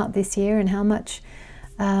went out this year and how much,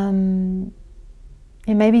 and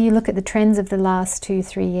maybe you look at the trends of the last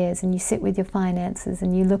 2-3 years, and you sit with your finances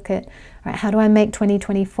and you look at, all right, how do I make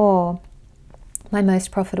 2024 my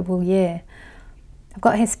most profitable year? I've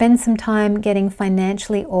got here, spend some time getting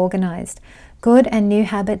financially organized. Good and new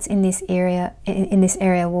habits in this area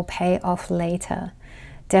will pay off later.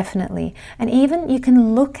 definitely. And even you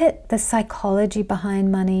can look at the psychology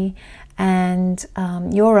behind money and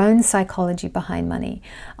your own psychology behind money.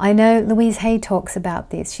 I know Louise Hay talks about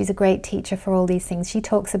this. She's a great teacher for all these things. She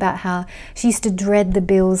talks about how she used to dread the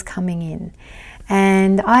bills coming in.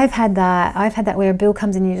 And I've had that where a bill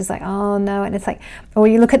comes in and you're just like, oh no, and it's like, or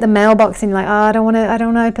you look at the mailbox and you're like, oh, I don't want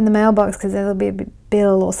to open the mailbox because there'll be a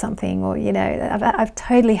bill or something, or you know, I've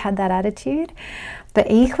totally had that attitude. But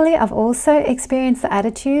equally, I've also experienced the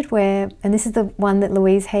attitude where, and this is the one that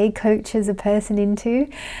Louise Hay coaches a person into,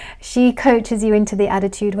 she coaches you into the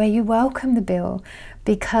attitude where you welcome the bill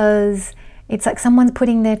because it's like someone's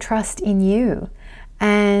putting their trust in you,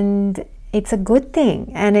 and it's a good thing,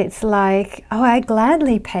 and it's like, oh, I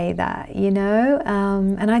gladly pay that, you know,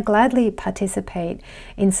 and I gladly participate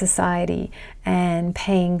in society and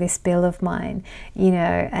paying this bill of mine, you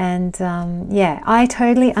know, and yeah, I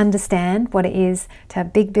totally understand what it is to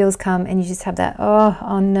have big bills come and you just have that,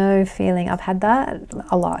 oh no feeling. I've had that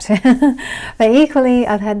a lot. But equally,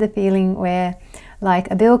 I've had the feeling where like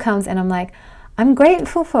a bill comes and I'm like, I'm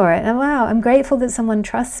grateful for it. And wow, I'm grateful that someone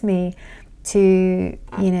trusts me to,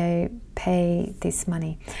 you know, pay this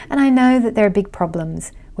money. And I know that there are big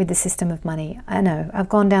problems with the system of money. I know, I've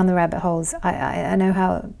gone down the rabbit holes. I know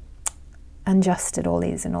how unjust it all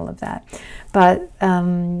is and all of that. But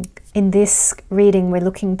in this reading, we're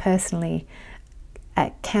looking personally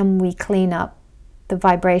at, can we clean up the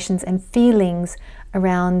vibrations and feelings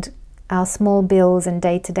around our small bills and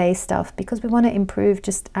day-to-day stuff, because we want to improve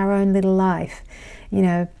just our own little life, you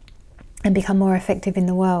know, and become more effective in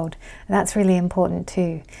the world. And that's really important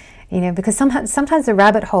too. You know, because sometimes the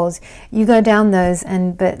rabbit holes, you go down those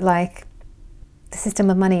but like the system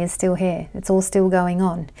of money is still here. It's all still going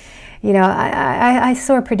on. You know, I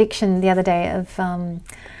saw a prediction the other day of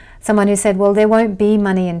someone who said, well, there won't be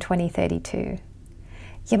money in 2032.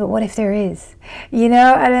 Yeah, but what if there is? You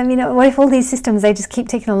know, I mean, what if all these systems, they just keep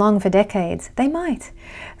ticking along for decades? They might.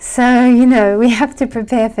 So, you know, we have to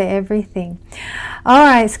prepare for everything. All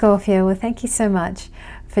right, Scorpio, well, thank you so much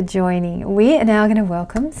for joining. We are now going to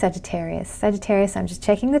welcome Sagittarius. Sagittarius, I'm just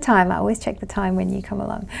checking the time. I always check the time when you come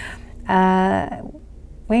along.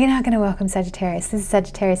 We're now going to welcome Sagittarius. This is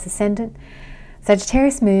Sagittarius Ascendant,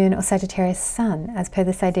 Sagittarius Moon, or Sagittarius Sun, as per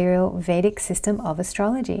the sidereal Vedic system of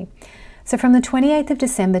astrology. So from the 28th of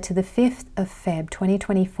December to the 5th of Feb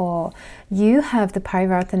 2024, you have the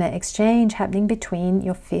Parivartana exchange happening between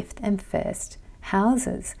your 5th and 1st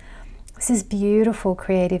houses. This is beautiful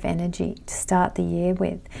creative energy to start the year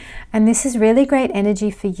with. And this is really great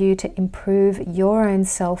energy for you to improve your own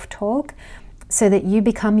self-talk so that you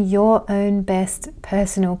become your own best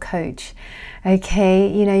personal coach. Okay,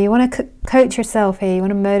 you know, you want to coach yourself here, you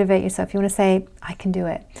want to motivate yourself, you want to say, I can do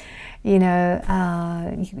it. You know,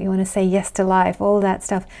 you want to say yes to life, all that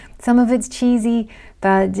stuff. Some of it's cheesy,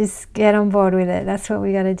 but just get on board with it. That's what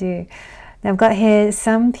we got to do. Now I've got here,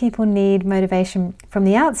 some people need motivation from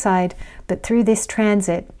the outside, but through this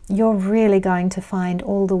transit, you're really going to find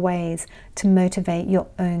all the ways to motivate your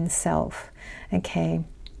own self, okay?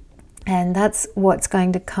 And that's what's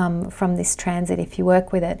going to come from this transit if you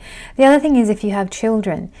work with it. The other thing is, if you have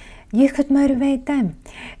children, you could motivate them,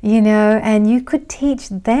 you know, and you could teach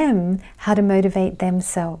them how to motivate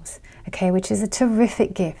themselves, okay, which is a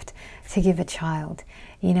terrific gift to give a child.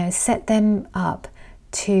 You know, set them up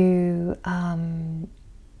to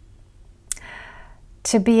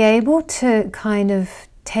be able to kind of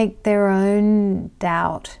take their own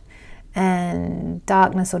doubt and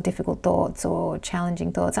darkness or difficult thoughts or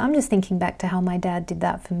challenging thoughts. I'm just thinking back to how my dad did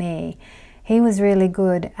that for me. He was really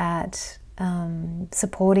good at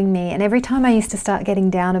supporting me, and every time I used to start getting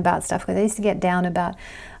down about stuff, because I used to get down about,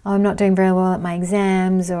 oh, I'm not doing very well at my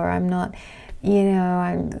exams, or I'm not, you know,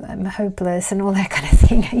 I'm hopeless and all that kind of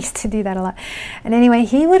thing. I used to do that a lot. And anyway,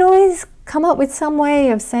 he would always come up with some way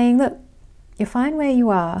of saying, look, you're fine where you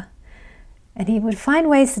are. And he would find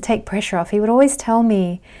ways to take pressure off. He would always tell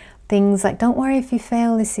me things like, don't worry if you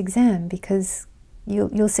fail this exam, because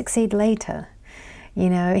you'll succeed later. You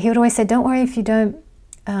know, he would always say, don't worry if you don't.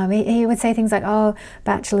 He would say things like, oh,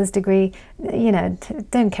 bachelor's degree, you know,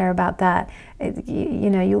 don't care about that. You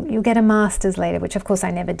know, you'll get a master's later, which of course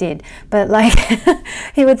I never did. But like,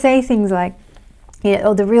 he would say things like, yeah,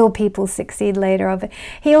 or the real people succeed later.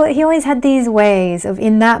 He always had these ways of,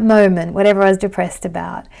 in that moment, whatever I was depressed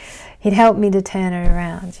about, he'd help me to turn it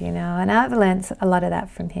around, you know, and I've learned a lot of that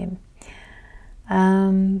from him.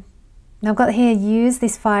 Now I've got here, use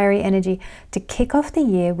this fiery energy to kick off the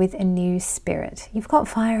year with a new spirit. You've got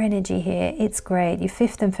fire energy here. It's great. Your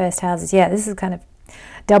 5th and 1st houses. Yeah, this is kind of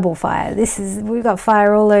double fire. We've got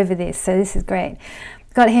fire all over this, so this is great.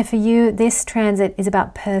 Got here for you, this transit is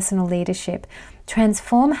about personal leadership.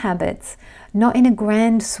 Transform habits, not in a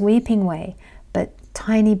grand sweeping way, but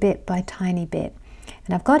tiny bit by tiny bit.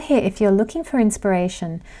 And I've got here, if you're looking for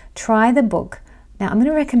inspiration, try the book. Now, I'm going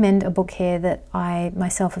to recommend a book here that I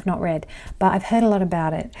myself have not read, but I've heard a lot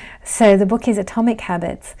about it. So the book is Atomic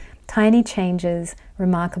Habits, Tiny Changes,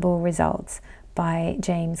 Remarkable Results by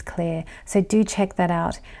James Clear. So do check that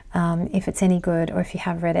out if it's any good, or if you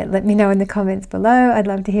have read it, let me know in the comments below. I'd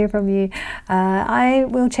love to hear from you. I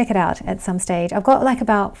will check it out at some stage. I've got like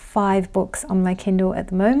about 5 books on my Kindle at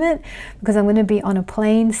the moment because I'm going to be on a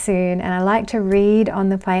plane soon, and I like to read on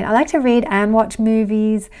the plane. I like to read and watch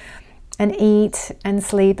movies and eat and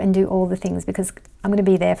sleep and do all the things because I'm going to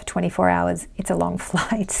be there for 24 hours. It's a long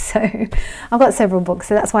flight. So I've got several books,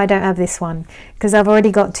 so that's why I don't have this one, because I've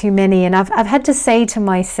already got too many. And I've had to say to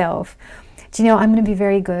myself, do you know, I'm going to be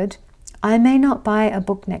very good. I may not buy a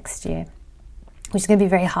book next year, which is going to be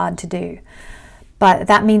very hard to do. But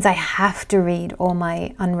that means I have to read all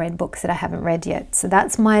my unread books that I haven't read yet. So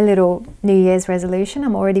that's my little New Year's resolution.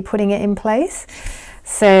 I'm already putting it in place.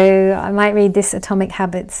 So I might read this Atomic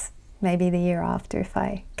Habits maybe the year after if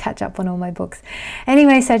I catch up on all my books.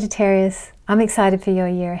 Anyway, Sagittarius, I'm excited for your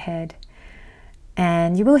year ahead.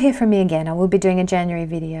 And you will hear from me again. I will be doing a January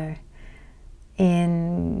video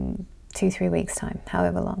in 2-3 weeks time,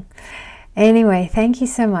 however long. Anyway, thank you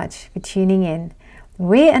so much for tuning in.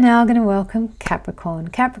 We are now going to welcome Capricorn.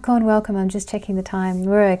 Capricorn, welcome. I'm just checking the time.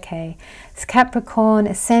 We're okay. It's Capricorn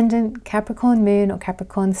Ascendant, Capricorn Moon, or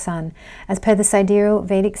Capricorn Sun, as per the sidereal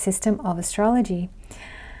Vedic system of astrology.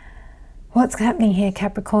 What's happening here,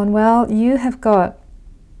 Capricorn? Well, you have got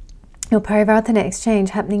your Parivartana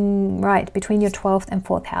exchange happening right between your 12th and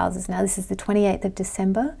 4th houses. Now, this is the 28th of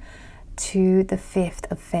December to the 5th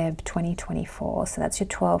of Feb 2024. So that's your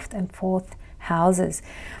 12th and 4th houses.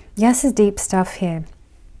 Yes, is deep stuff here.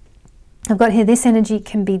 I've got here, this energy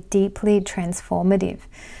can be deeply transformative.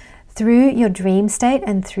 Through your dream state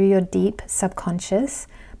and through your deep subconscious,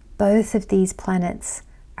 both of these planets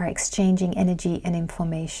are exchanging energy and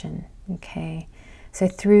information. Okay, so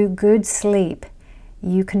through good sleep,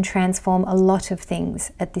 you can transform a lot of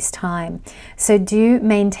things at this time. So do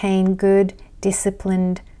maintain good,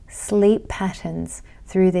 disciplined sleep patterns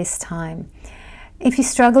through this time. If you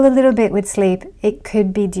struggle a little bit with sleep, it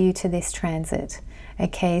could be due to this transit.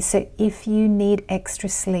 Okay, so if you need extra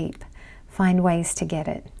sleep, find ways to get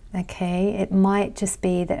it. Okay, it might just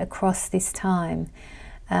be that across this time,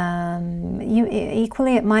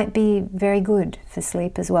 equally it might be very good for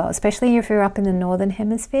sleep as well, especially if you're up in the northern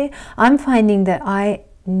hemisphere. I'm finding that I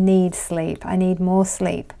need sleep. I need more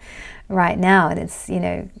sleep right now, and it's, you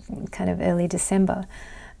know, kind of early December,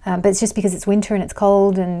 but it's just because it's winter and it's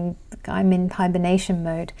cold and I'm in hibernation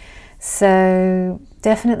mode. So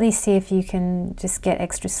definitely see if you can just get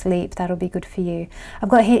extra sleep. That'll be good for you. I've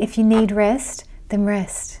got here, if you need rest, then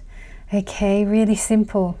rest. Okay, really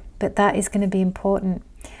simple, but that is going to be important.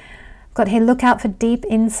 Got here, look out for deep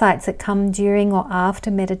insights that come during or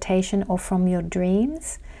after meditation or from your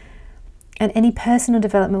dreams. And any personal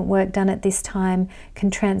development work done at this time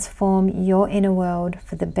can transform your inner world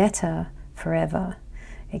for the better forever.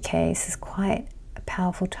 Okay, this is quite a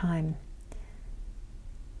powerful time.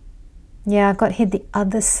 Yeah, I've got here, the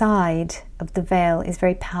other side of the veil is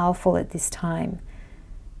very powerful at this time.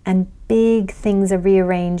 And big things are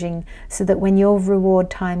rearranging so that when your reward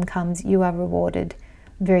time comes, you are rewarded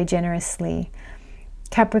very generously.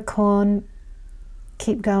 Capricorn,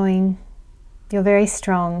 keep going. You're very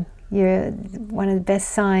strong. You're one of the best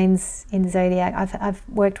signs in the zodiac. I've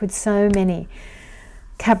worked with so many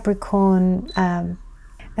Capricorn,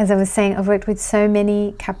 as I was saying, I've worked with so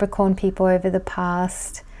many Capricorn people over the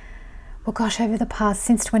past, well gosh, over the past,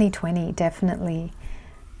 since 2020, definitely.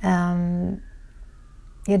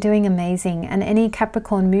 You're doing amazing. And any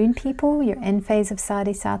Capricorn moon people, your end phase of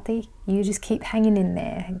Sadi Sati, you just keep hanging in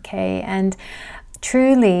there, okay? And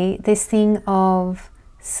truly, this thing of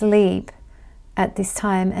sleep at this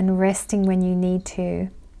time and resting when you need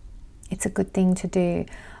to, it's a good thing to do.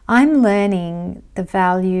 I'm learning the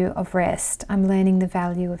value of rest. I'm learning the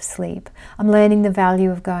value of sleep. I'm learning the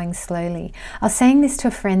value of going slowly. I was saying this to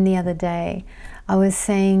a friend the other day. I was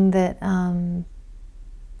saying that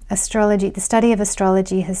astrology, the study of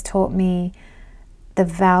astrology has taught me the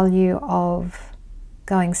value of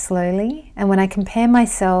going slowly. And when I compare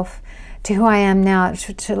myself to who I am now,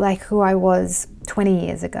 to like who I was 20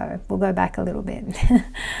 years ago, we'll go back a little bit.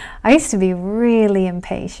 I used to be really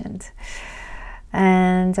impatient.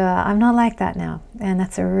 And I'm not like that now. And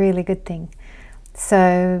that's a really good thing.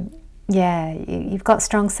 So yeah, you've got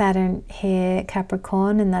strong Saturn here,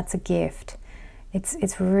 Capricorn, and that's a gift.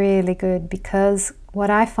 It's really good because what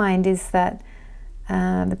I find is that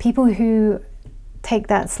the people who take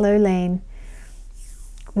that slow lane,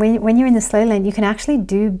 when you're in the slow lane, you can actually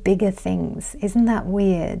do bigger things. Isn't that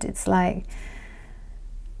weird? It's like,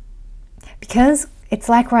 because it's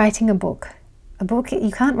like writing a book. A book,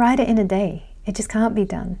 you can't write it in a day. It just can't be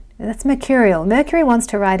done. That's mercurial. Mercury wants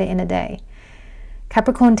to write it in a day.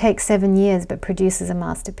 Capricorn takes 7 years but produces a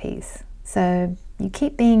masterpiece. So you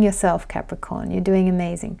keep being yourself, Capricorn. You're doing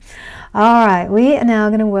amazing. All right, we are now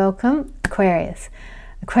going to welcome Aquarius.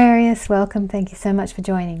 Aquarius, welcome. Thank you so much for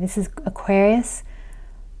joining. This is Aquarius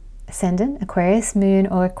Ascendant, Aquarius Moon,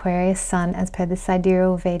 or Aquarius Sun, as per the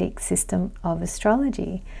Sidereal Vedic system of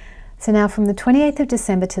astrology. So now from the 28th of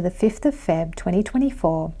December to the 5th of Feb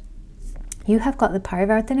 2024, you have got the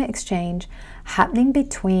Parivartana exchange happening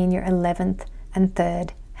between your 11th and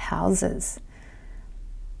 3rd houses.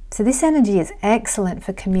 So this energy is excellent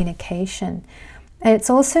for communication. And it's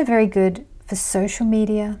also very good for social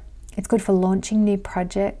media. It's good for launching new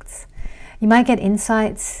projects. You might get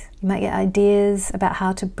insights, you might get ideas about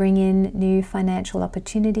how to bring in new financial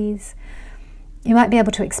opportunities. You might be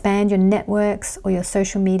able to expand your networks or your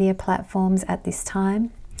social media platforms at this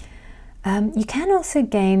time. You can also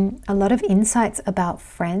gain a lot of insights about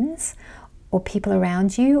friends or people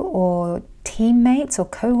around you, or teammates or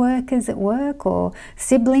co-workers at work, or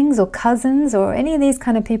siblings or cousins, or any of these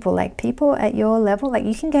kind of people, like people at your level. Like,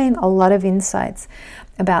 you can gain a lot of insights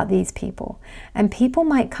about these people, and people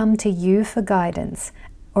might come to you for guidance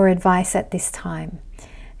or advice at this time.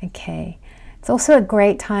 Okay, it's also a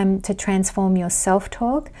great time to transform your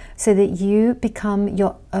self-talk so that you become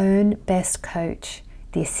your own best coach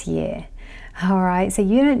this year. All right, so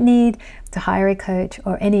you don't need to hire a coach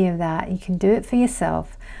or any of that. You can do it for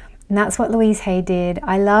yourself. And that's what Louise Hay did.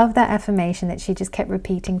 I love that affirmation that she just kept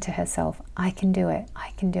repeating to herself. I can do it.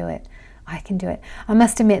 I can do it. I can do it. I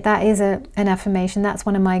must admit, that is an affirmation. That's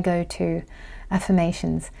one of my go-to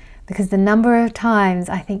affirmations, because the number of times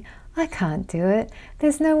I think, I can't do it.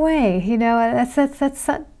 There's no way, you know,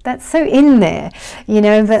 that's so in there, you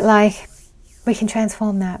know, but like, we can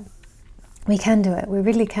transform that. We can do it. We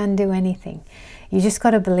really can do anything. You just got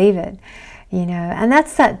to believe it, you know. And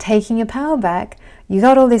that's that taking your power back. You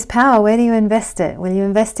got all this power. Where do you invest it? Will you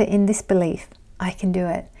invest it in this belief? I can do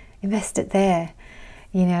it. Invest it there.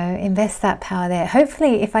 You know, invest that power there.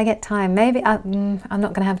 Hopefully, if I get time, maybe I'm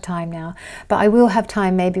not going to have time now, but I will have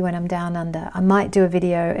time maybe when I'm down under. I might do a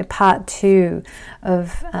video, a part 2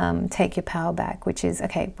 of Take Your Power Back, which is,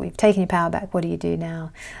 okay, we've taken your power back. What do you do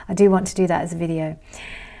now? I do want to do that as a video.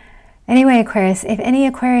 Anyway, Aquarius, if any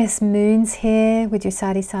Aquarius moons here with your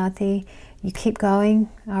Sati, you keep going,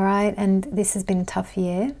 all right? And this has been a tough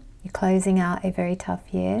year. You're closing out a very tough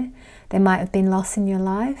year. There might have been loss in your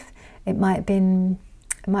life. It might have been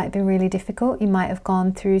really difficult. You might have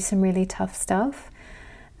gone through some really tough stuff.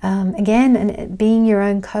 Again, and being your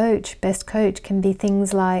own coach, best coach, can be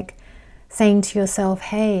things like saying to yourself,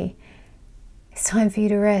 hey, it's time for you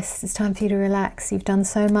to rest. It's time for you to relax. You've done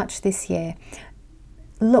so much this year.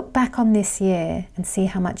 Look back on this year and see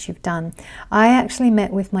how much you've done. I actually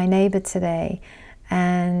met with my neighbor today,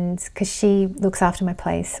 and because she looks after my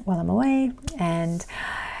place while I'm away, and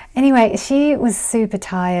anyway, she was super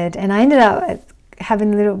tired, and I ended up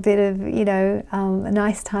having a little bit of, you know, a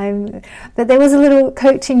nice time. But there was a little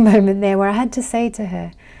coaching moment there where I had to say to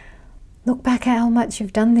her, look back at how much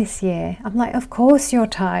you've done this year. I'm like, of course you're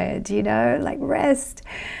tired, you know, like, rest.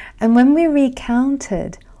 And when we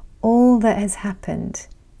recounted all that has happened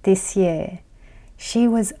this year, she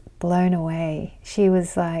was blown away. She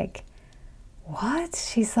was like, what?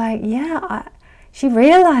 She's like, yeah. She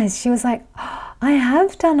realized, she was like, oh, I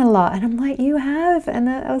have done a lot. And I'm like, you have. And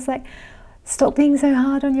I was like, stop being so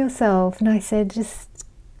hard on yourself. And I said, just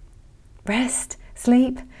rest,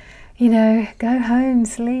 sleep, you know, go home,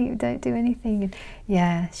 sleep, don't do anything. And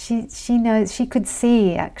yeah, she knows, she could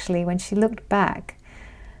see actually when she looked back,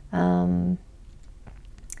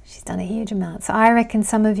 she's done a huge amount. So I reckon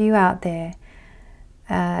some of you out there,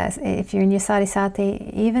 if you're in your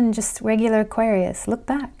Sati, even just regular Aquarius, look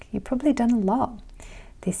back. You've probably done a lot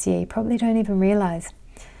this year. You probably don't even realize.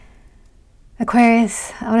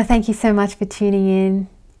 Aquarius, I want to thank you so much for tuning in.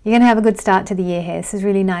 You're going to have a good start to the year here. This is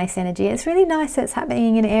really nice energy. It's really nice that it's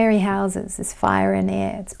happening in airy houses. It's fire and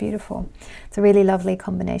air. It's beautiful. It's a really lovely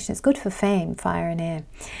combination. It's good for fame, fire and air.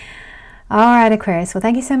 All right, Aquarius. Well,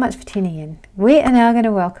 thank you so much for tuning in. We are now going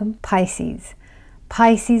to welcome Pisces.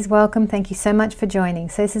 Pisces, welcome. Thank you so much for joining.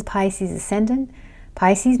 So this is Pisces Ascendant,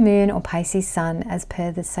 Pisces Moon, or Pisces Sun, as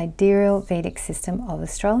per the Sidereal Vedic system of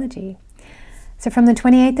astrology. So from the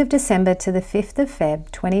 28th of December to the 5th of Feb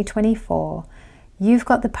 2024, you've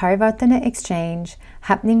got the Parivartana exchange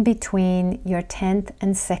happening between your 10th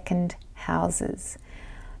and 2nd houses.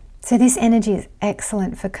 So this energy is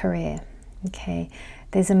excellent for career. Okay,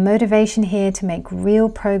 there's a motivation here to make real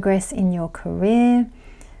progress in your career,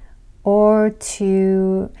 or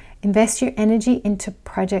to invest your energy into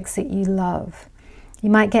projects that you love.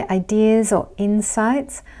 You might get ideas or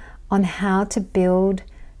insights on how to build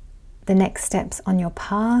the next steps on your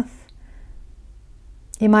path.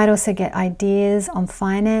 You might also get ideas on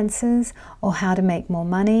finances, or how to make more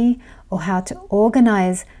money, or how to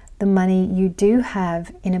organize the money you do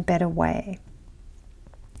have in a better way.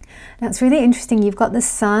 Now it's really interesting, you've got the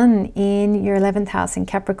sun in your 11th house in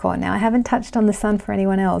Capricorn. Now I haven't touched on the sun for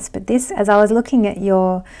anyone else, but this, as I was looking at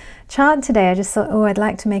your chart today, I just thought, oh, I'd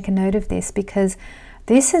like to make a note of this, because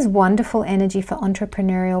this is wonderful energy for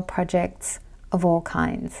entrepreneurial projects of all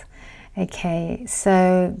kinds. Okay,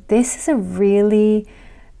 so this is a really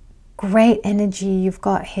great energy you've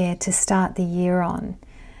got here to start the year on.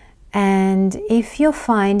 And if you're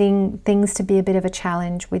finding things to be a bit of a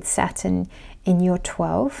challenge with Saturn in your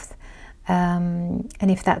 12th, and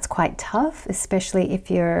if that's quite tough, especially if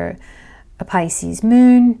you're a Pisces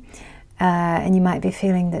moon, and you might be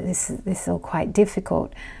feeling that this is all quite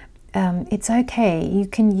difficult, it's okay. You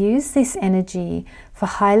can use this energy for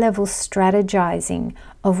high-level strategizing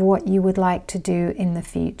of what you would like to do in the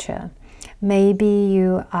future. Maybe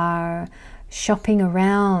you are shopping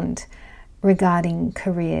around regarding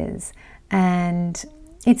careers, and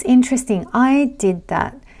it's interesting. I did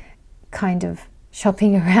that kind of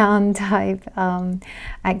shopping around type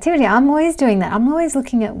activity. I'm always doing that. I'm always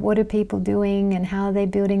looking at what are people doing and how they're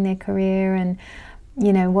building their career, and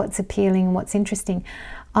you know, what's appealing and what's interesting.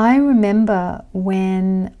 I remember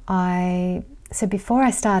when so before I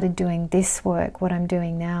started doing this work, what I'm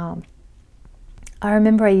doing now, I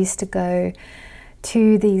remember I used to go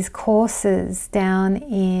to these courses down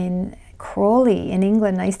in Crawley in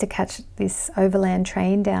England. I used to catch this overland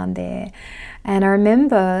train down there, and I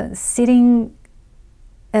remember sitting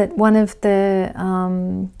at one of the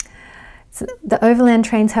overland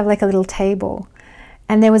trains have like a little table,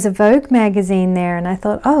 and there was a Vogue magazine there, and I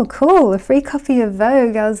thought, oh cool, a free copy of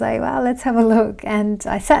Vogue. I was like, wow, let's have a look. And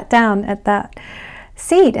I sat down at that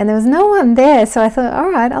seat and there was no one there, so I thought,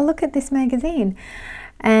 all right, I'll look at this magazine.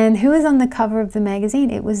 And who was on the cover of the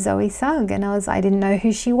magazine? It was Zoe Sugg, and I didn't know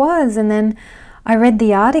who she was. And then I read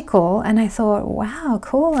the article and I thought, wow,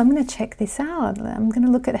 cool, I'm going to check this out. I'm going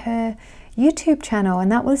to look at her YouTube channel.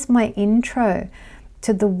 And that was my intro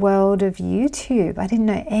to the world of YouTube. I didn't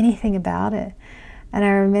know anything about it. And I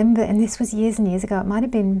remember, and this was years and years ago, it might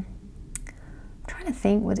have been, I'm trying to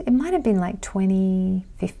think, it might have been like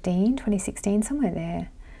 2015, 2016, somewhere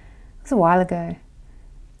there. It was a while ago.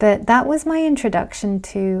 But that was my introduction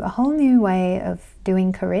to a whole new way of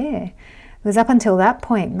doing career. It was up until that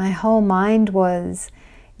point, my whole mind was,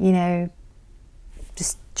 you know,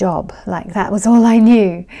 just job. Like that was all I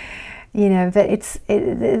knew, you know. But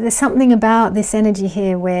there's something about this energy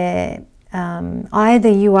here where either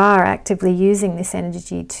you are actively using this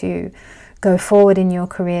energy to go forward in your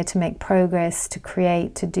career, to make progress, to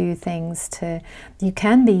create, to do things, you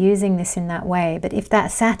can be using this in that way. But if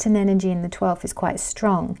that Saturn energy in the 12th is quite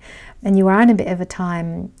strong and you are in a bit of a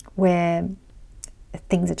time where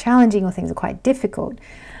things are challenging or things are quite difficult,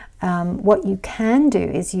 what you can do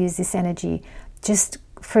is use this energy just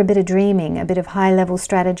for a bit of dreaming, a bit of high-level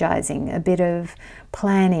strategizing, a bit of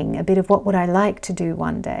planning, a bit of what would I like to do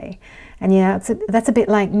one day. And yeah, that's a bit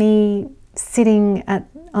like me sitting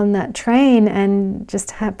on that train and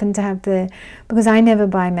just happened to have because I never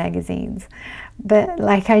buy magazines, but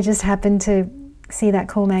like I just happened to see that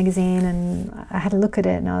cool magazine and I had a look at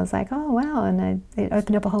it and I was like, oh wow, and it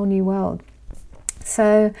opened up a whole new world.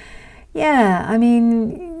 So yeah, I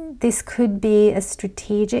mean, this could be a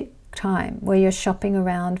strategic time where you're shopping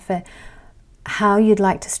around for how you'd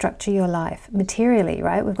like to structure your life materially,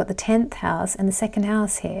 right? We've got the 10th house and the 2nd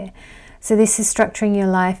house here. So this is structuring your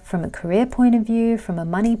life from a career point of view, from a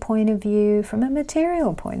money point of view, from a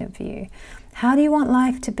material point of view. How do you want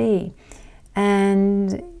life to be?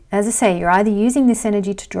 And as I say, you're either using this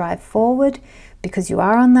energy to drive forward because you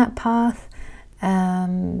are on that path,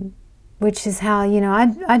 which is how, you know,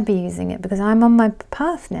 I'd be using it because I'm on my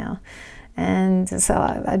path now. And so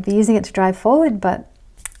I'd be using it to drive forward, but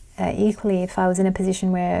equally if I was in a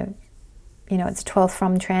position where, you know, it's 12th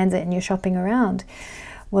from transit and you're shopping around,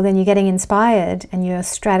 well, then you're getting inspired and you're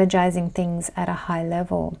strategizing things at a high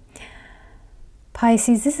level.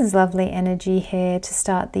 Pisces, this is lovely energy here to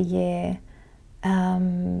start the year.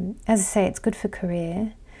 As I say, it's good for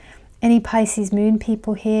career. Any Pisces moon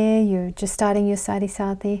people here, you're just starting your Sadi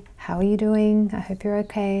Sati. How are you doing? I hope you're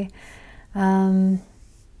okay. I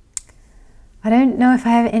don't know if I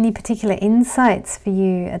have any particular insights for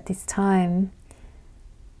you at this time,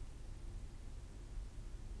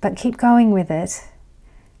 but keep going with it,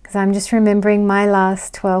 because I'm just remembering my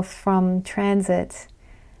last 12th from transit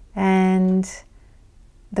and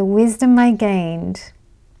the wisdom I gained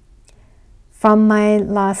from my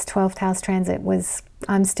last 12th house transit was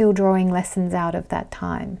I'm still drawing lessons out of that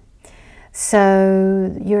time.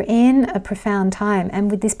 So you're in a profound time, and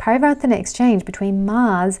with this Parivartana exchange between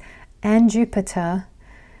Mars and Jupiter,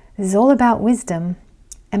 this is all about wisdom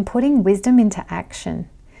and putting wisdom into action.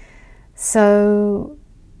 So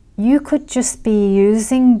you could just be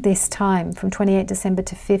using this time from 28 December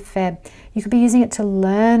to 5th Feb, you could be using it to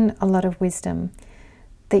learn a lot of wisdom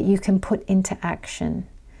that you can put into action.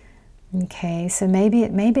 Okay, so maybe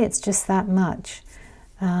it's just that much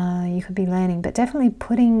you could be learning, but definitely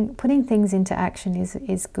putting things into action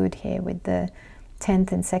is good here with the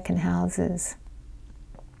 10th and 2nd houses.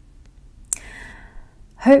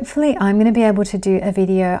 Hopefully I'm going to be able to do a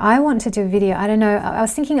video. I want to do a video, I don't know, I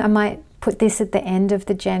was thinking I might put this at the end of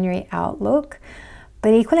the January outlook,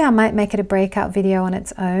 but equally I might make it a breakout video on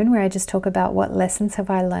its own where I just talk about what lessons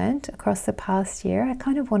have I learned across the past year. I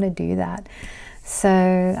kind of want to do that. So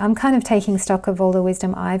I'm kind of taking stock of all the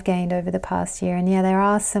wisdom I've gained over the past year, and yeah, there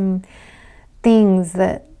are some things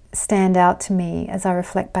that stand out to me as I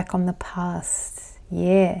reflect back on the past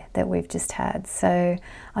year that we've just had. So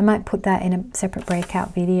I might put that in a separate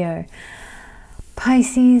breakout video.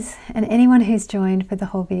 Pisces, and anyone who's joined for the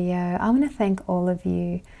whole video, I want to thank all of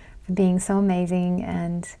you for being so amazing,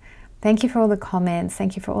 and thank you for all the comments,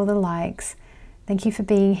 thank you for all the likes, thank you for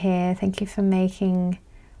being here, thank you for making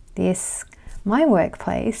this my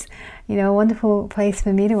workplace, you know, a wonderful place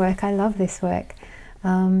for me to work. I love this work.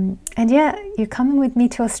 And yeah, you're coming with me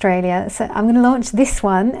to Australia, so I'm going to launch this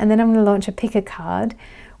one, and then I'm going to launch a picker card,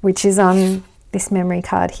 which is on this memory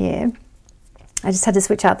card here. I just had to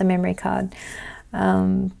switch out the memory card.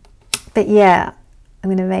 But yeah, I'm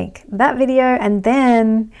going to make that video, and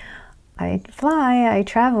then I fly, I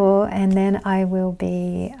travel, and then I will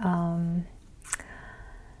be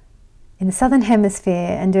in the Southern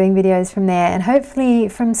Hemisphere and doing videos from there, and hopefully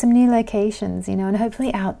from some new locations, you know, and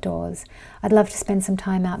hopefully outdoors. I'd love to spend some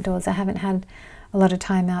time outdoors. I haven't had a lot of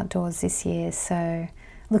time outdoors this year, so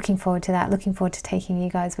looking forward to that, looking forward to taking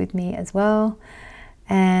you guys with me as well.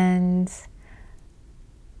 And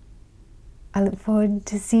I look forward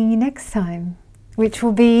to seeing you next time, which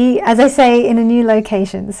will be, as I say, in a new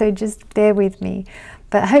location, so just bear with me.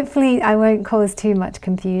 But hopefully I won't cause too much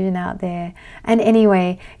confusion out there. And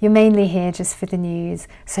anyway, you're mainly here just for the news,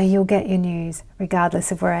 so you'll get your news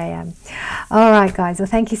regardless of where I am. All right, guys, well,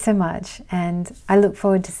 thank you so much, and I look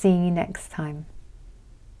forward to seeing you next time.